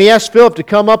 And he asked Philip to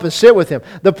come up and sit with him.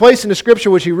 The place in the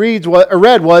scripture which he read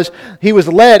was, "He was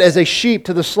led as a sheep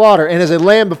to the slaughter, and as a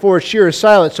lamb before its shearer is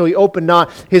silent, so he opened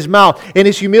not his mouth. In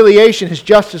his humiliation his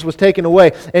justice was taken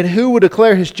away. And who would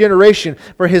declare his generation,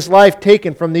 for his life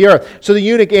taken from the earth?" So the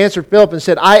eunuch answered Philip and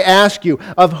said, "I ask you,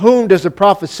 of whom does the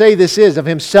prophet say this is? Of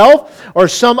himself or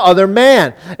some other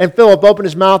man?" And Philip opened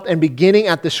his mouth, and beginning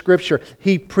at the scripture,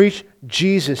 he preached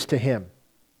Jesus to him.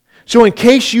 So in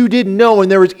case you didn't know and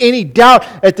there was any doubt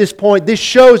at this point, this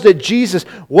shows that Jesus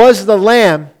was the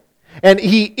Lamb and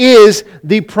He is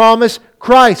the promised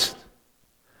Christ.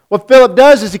 What Philip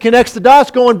does is he connects the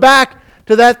dots going back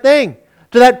to that thing,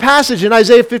 to that passage in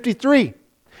Isaiah 53.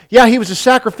 Yeah, He was a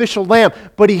sacrificial lamb,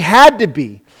 but He had to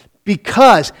be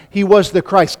because He was the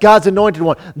Christ, God's anointed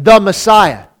one, the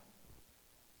Messiah.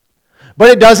 But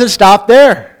it doesn't stop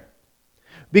there.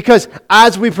 Because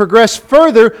as we progress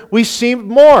further, we see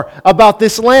more about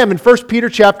this Lamb. In 1 Peter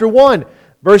chapter 1,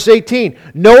 Verse 18,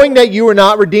 knowing that you were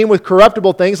not redeemed with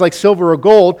corruptible things like silver or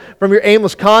gold from your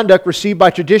aimless conduct received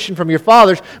by tradition from your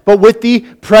fathers, but with the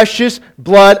precious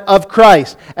blood of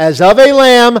Christ, as of a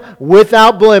lamb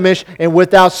without blemish and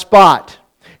without spot.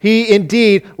 He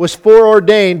indeed was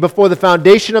foreordained before the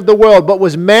foundation of the world, but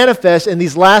was manifest in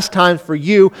these last times for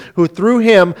you, who through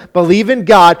him believe in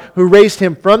God, who raised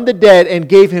him from the dead and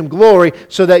gave him glory,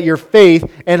 so that your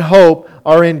faith and hope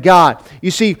are in God.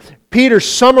 You see, Peter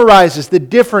summarizes the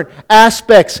different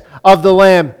aspects of the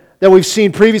Lamb that we've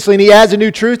seen previously, and he adds a new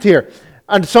truth here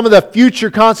on some of the future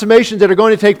consummations that are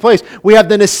going to take place. We have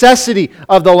the necessity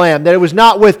of the Lamb, that it was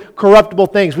not with corruptible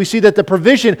things. We see that the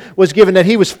provision was given, that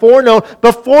he was foreknown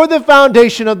before the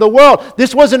foundation of the world.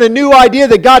 This wasn't a new idea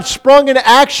that God sprung into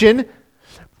action.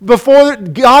 Before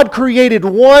God created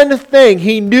one thing,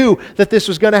 he knew that this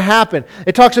was going to happen.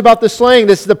 It talks about the slaying.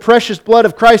 This is the precious blood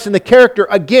of Christ and the character,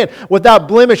 again, without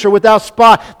blemish or without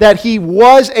spot, that he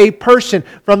was a person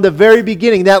from the very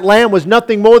beginning. That lamb was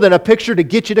nothing more than a picture to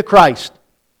get you to Christ.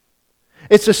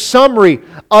 It's a summary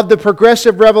of the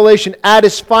progressive revelation at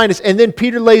its finest. And then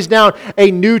Peter lays down a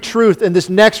new truth in this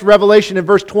next revelation in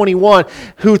verse 21,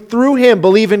 who through him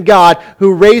believe in God,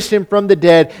 who raised him from the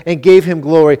dead and gave him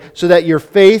glory, so that your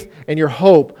faith and your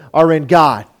hope are in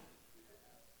God.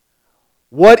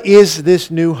 What is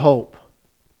this new hope?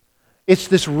 It's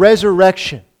this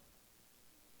resurrection.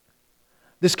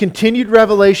 This continued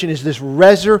revelation is this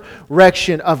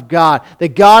resurrection of God,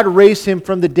 that God raised him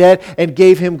from the dead and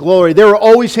gave him glory. There were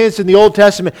always hints in the Old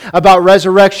Testament about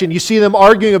resurrection. You see them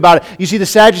arguing about it. You see the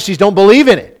Sadducees don't believe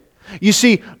in it. You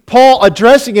see Paul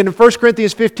addressing it in 1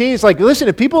 Corinthians 15. It's like, listen,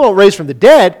 if people don't raise from the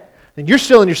dead, then you're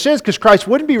still in your sins because Christ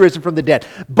wouldn't be risen from the dead.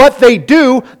 But they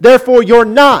do, therefore you're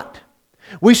not.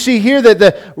 We see here that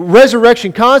the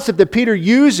resurrection concept that Peter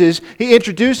uses, he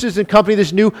introduces in company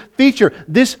this new feature,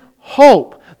 this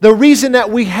hope. The reason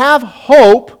that we have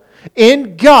hope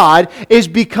in God is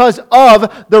because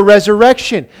of the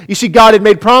resurrection. You see, God had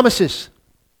made promises.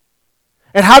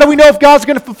 And how do we know if God's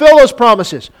going to fulfill those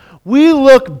promises? We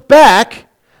look back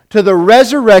to the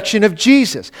resurrection of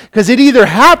Jesus, because it either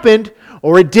happened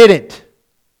or it didn't.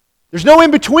 There's no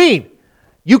in between.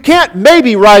 You can't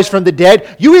maybe rise from the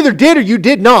dead. You either did or you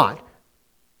did not.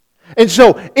 And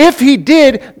so, if he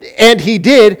did, and he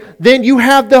did, then you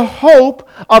have the hope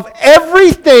of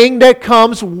everything that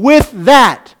comes with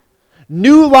that.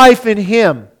 New life in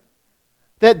him.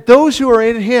 That those who are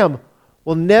in him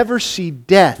will never see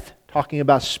death. Talking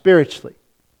about spiritually.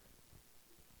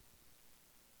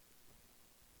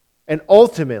 And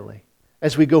ultimately,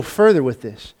 as we go further with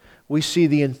this, we see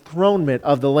the enthronement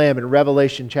of the Lamb in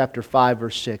Revelation chapter 5,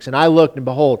 verse 6. And I looked, and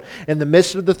behold, in the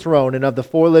midst of the throne and of the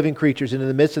four living creatures, and in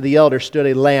the midst of the elders stood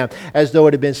a Lamb, as though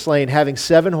it had been slain, having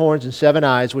 7 horns and 7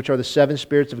 eyes, which are the 7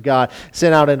 spirits of God,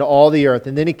 sent out into all the earth.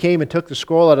 And then he came and took the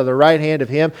scroll out of the right hand of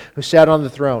him who sat on the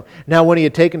throne. Now when he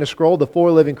had taken the scroll, the 4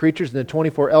 living creatures and the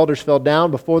 24 elders fell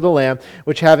down before the Lamb,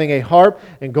 which having a harp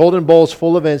and golden bowls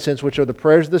full of incense, which are the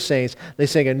prayers of the saints, they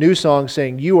sang a new song,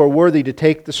 saying, You are worthy to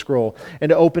take the scroll and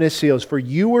to open its seals, for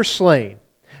you were slain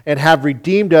and have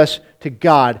redeemed us to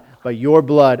God by your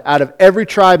blood out of every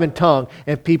tribe and tongue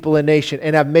and people and nation,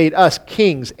 and have made us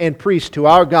kings and priests to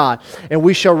our God, and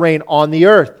we shall reign on the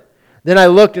earth. Then I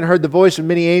looked and heard the voice of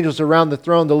many angels around the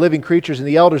throne, the living creatures and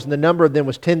the elders, and the number of them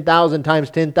was 10,000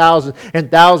 times 10,000 and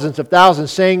thousands of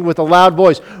thousands, saying with a loud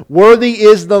voice, Worthy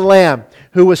is the Lamb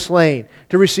who was slain,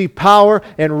 to receive power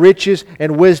and riches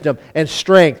and wisdom and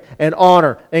strength and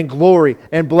honor and glory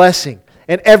and blessing.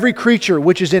 And every creature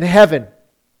which is in heaven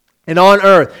and on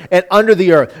earth and under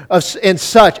the earth, and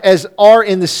such as are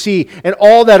in the sea, and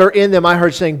all that are in them, I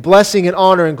heard saying, Blessing and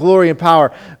honor and glory and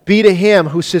power be to him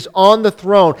who sits on the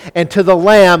throne and to the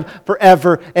Lamb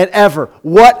forever and ever.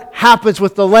 What happens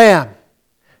with the Lamb?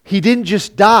 He didn't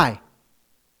just die.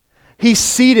 He's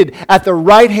seated at the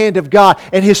right hand of God,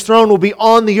 and his throne will be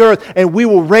on the earth, and we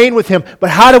will reign with him. But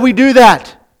how do we do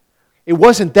that? It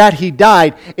wasn't that he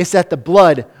died, it's that the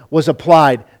blood was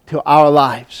applied to our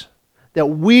lives. That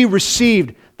we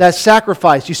received that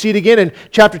sacrifice. You see it again in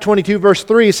chapter 22, verse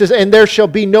 3. It says, And there shall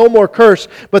be no more curse,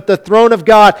 but the throne of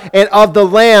God and of the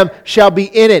Lamb shall be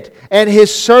in it, and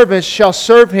his servants shall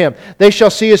serve him. They shall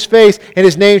see his face, and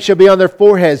his name shall be on their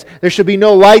foreheads. There shall be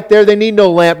no light there. They need no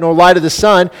lamp, nor light of the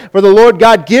sun, for the Lord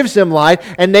God gives them light,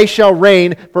 and they shall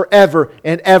reign forever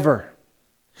and ever.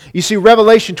 You see,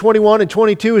 Revelation 21 and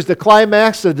 22 is the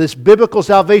climax of this biblical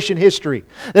salvation history.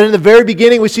 That in the very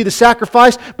beginning we see the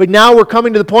sacrifice, but now we're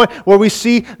coming to the point where we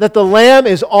see that the Lamb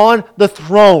is on the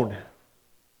throne,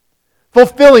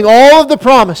 fulfilling all of the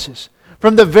promises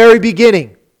from the very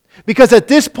beginning. Because at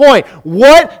this point,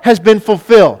 what has been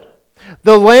fulfilled?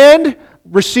 The land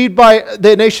received by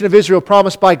the nation of Israel,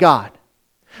 promised by God.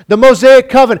 The Mosaic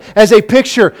covenant as a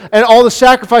picture and all the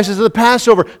sacrifices of the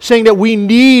Passover saying that we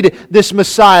need this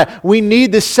Messiah. We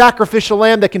need this sacrificial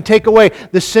lamb that can take away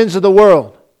the sins of the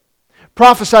world.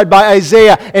 Prophesied by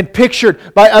Isaiah and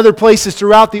pictured by other places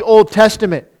throughout the Old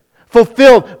Testament.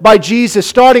 Fulfilled by Jesus,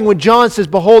 starting when John says,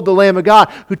 "Behold the Lamb of God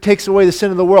who takes away the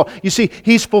sin of the world." You see,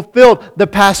 He's fulfilled the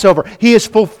Passover. He has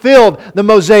fulfilled the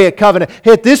Mosaic covenant.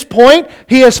 At this point,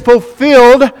 He has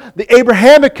fulfilled the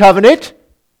Abrahamic covenant.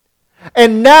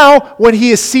 And now, when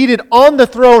He is seated on the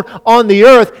throne on the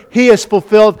earth, He has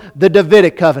fulfilled the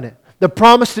Davidic covenant. The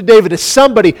promise to David is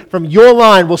somebody from your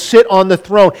line will sit on the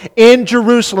throne in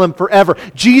Jerusalem forever.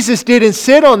 Jesus didn't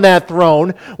sit on that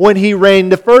throne when He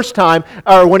reigned the first time,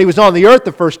 or when He was on the earth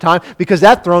the first time, because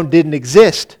that throne didn't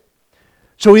exist.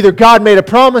 So either God made a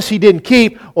promise He didn't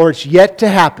keep, or it's yet to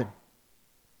happen.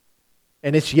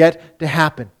 And it's yet to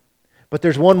happen. But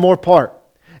there's one more part.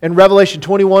 In Revelation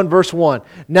 21, verse 1,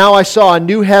 "Now I saw a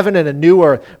new heaven and a new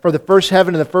earth, for the first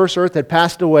heaven and the first earth had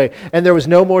passed away, and there was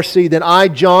no more sea. Then I,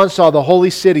 John, saw the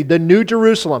holy city, the new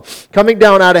Jerusalem, coming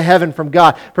down out of heaven from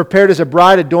God, prepared as a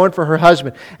bride adorned for her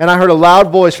husband. And I heard a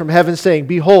loud voice from heaven saying,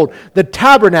 'Behold, the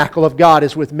tabernacle of God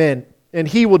is with men, and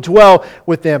He will dwell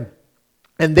with them.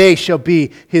 And they shall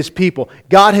be His people.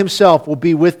 God Himself will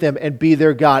be with them and be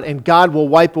their God. And God will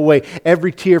wipe away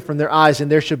every tear from their eyes.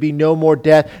 And there shall be no more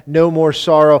death, no more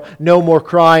sorrow, no more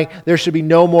crying. There shall be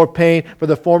no more pain, for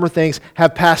the former things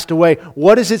have passed away.'"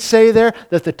 What does it say there?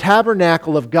 That the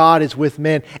tabernacle of God is with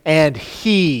men, and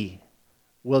He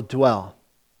will dwell.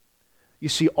 You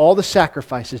see, all the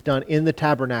sacrifices done in the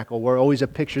tabernacle were always a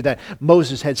picture that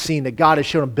Moses had seen, that God had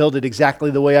shown him, "Build it exactly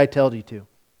the way I told you to."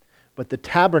 But the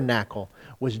tabernacle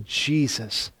was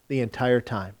Jesus the entire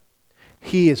time.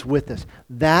 He is with us.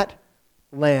 That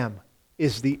Lamb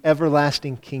is the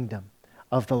everlasting kingdom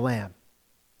of the Lamb.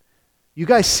 You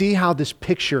guys see how this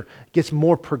picture gets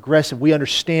more progressive. We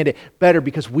understand it better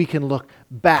because we can look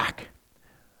back.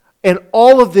 And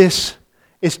all of this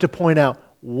is to point out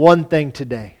one thing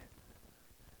today.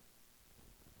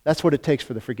 That's what it takes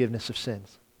for the forgiveness of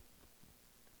sins.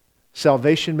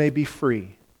 Salvation may be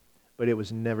free, but it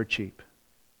was never cheap.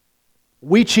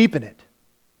 We cheapen it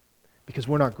because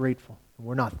we're not grateful.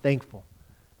 We're not thankful.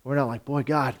 We're not like, "Boy,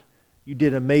 God, you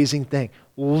did an amazing thing."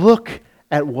 Look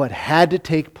at what had to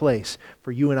take place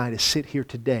for you and I to sit here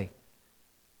today.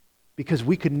 Because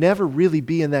we could never really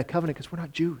be in that covenant because we're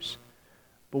not Jews.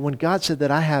 But when God said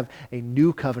that I have a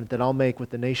new covenant that I'll make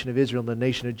with the nation of Israel and the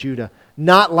nation of Judah,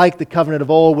 not like the covenant of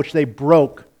old which they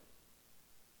broke,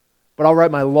 but I'll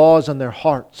write my laws on their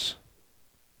hearts.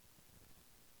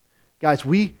 Guys,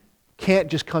 we can't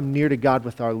just come near to God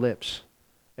with our lips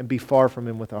and be far from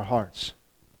Him with our hearts.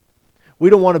 We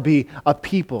don't want to be a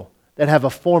people that have a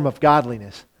form of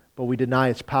godliness, but we deny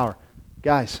its power.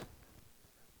 Guys,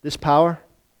 this power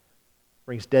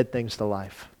brings dead things to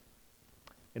life.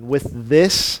 And with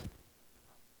this,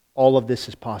 all of this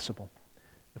is possible.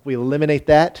 If we eliminate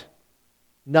that,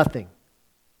 nothing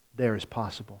there is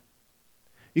possible.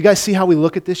 You guys see how we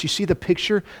look at this? You see the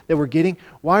picture that we're getting?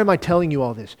 Why am I telling you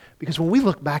all this? Because when we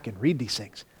look back and read these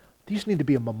things, these need to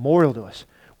be a memorial to us.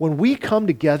 When we come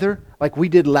together, like we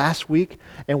did last week,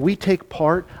 and we take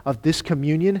part of this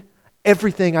communion,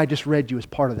 everything I just read you is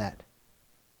part of that.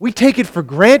 We take it for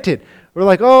granted. We're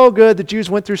like, "Oh, good, the Jews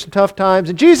went through some tough times,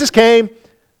 and Jesus came.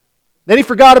 Then He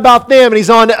forgot about them, and He's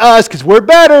on to us because we're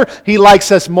better. He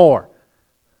likes us more."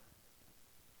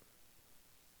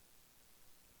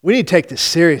 We need to take this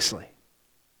seriously.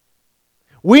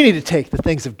 We need to take the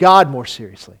things of God more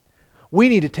seriously. We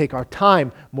need to take our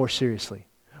time more seriously.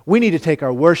 We need to take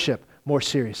our worship more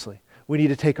seriously. We need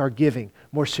to take our giving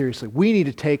more seriously. We need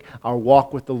to take our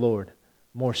walk with the Lord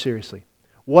more seriously.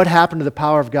 What happened to the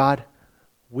power of God?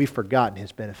 We've forgotten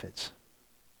His benefits.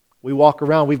 We walk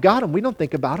around, we've got them, we don't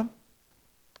think about them.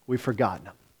 We've forgotten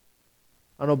them.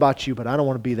 I don't know about you, but I don't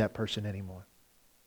want to be that person anymore.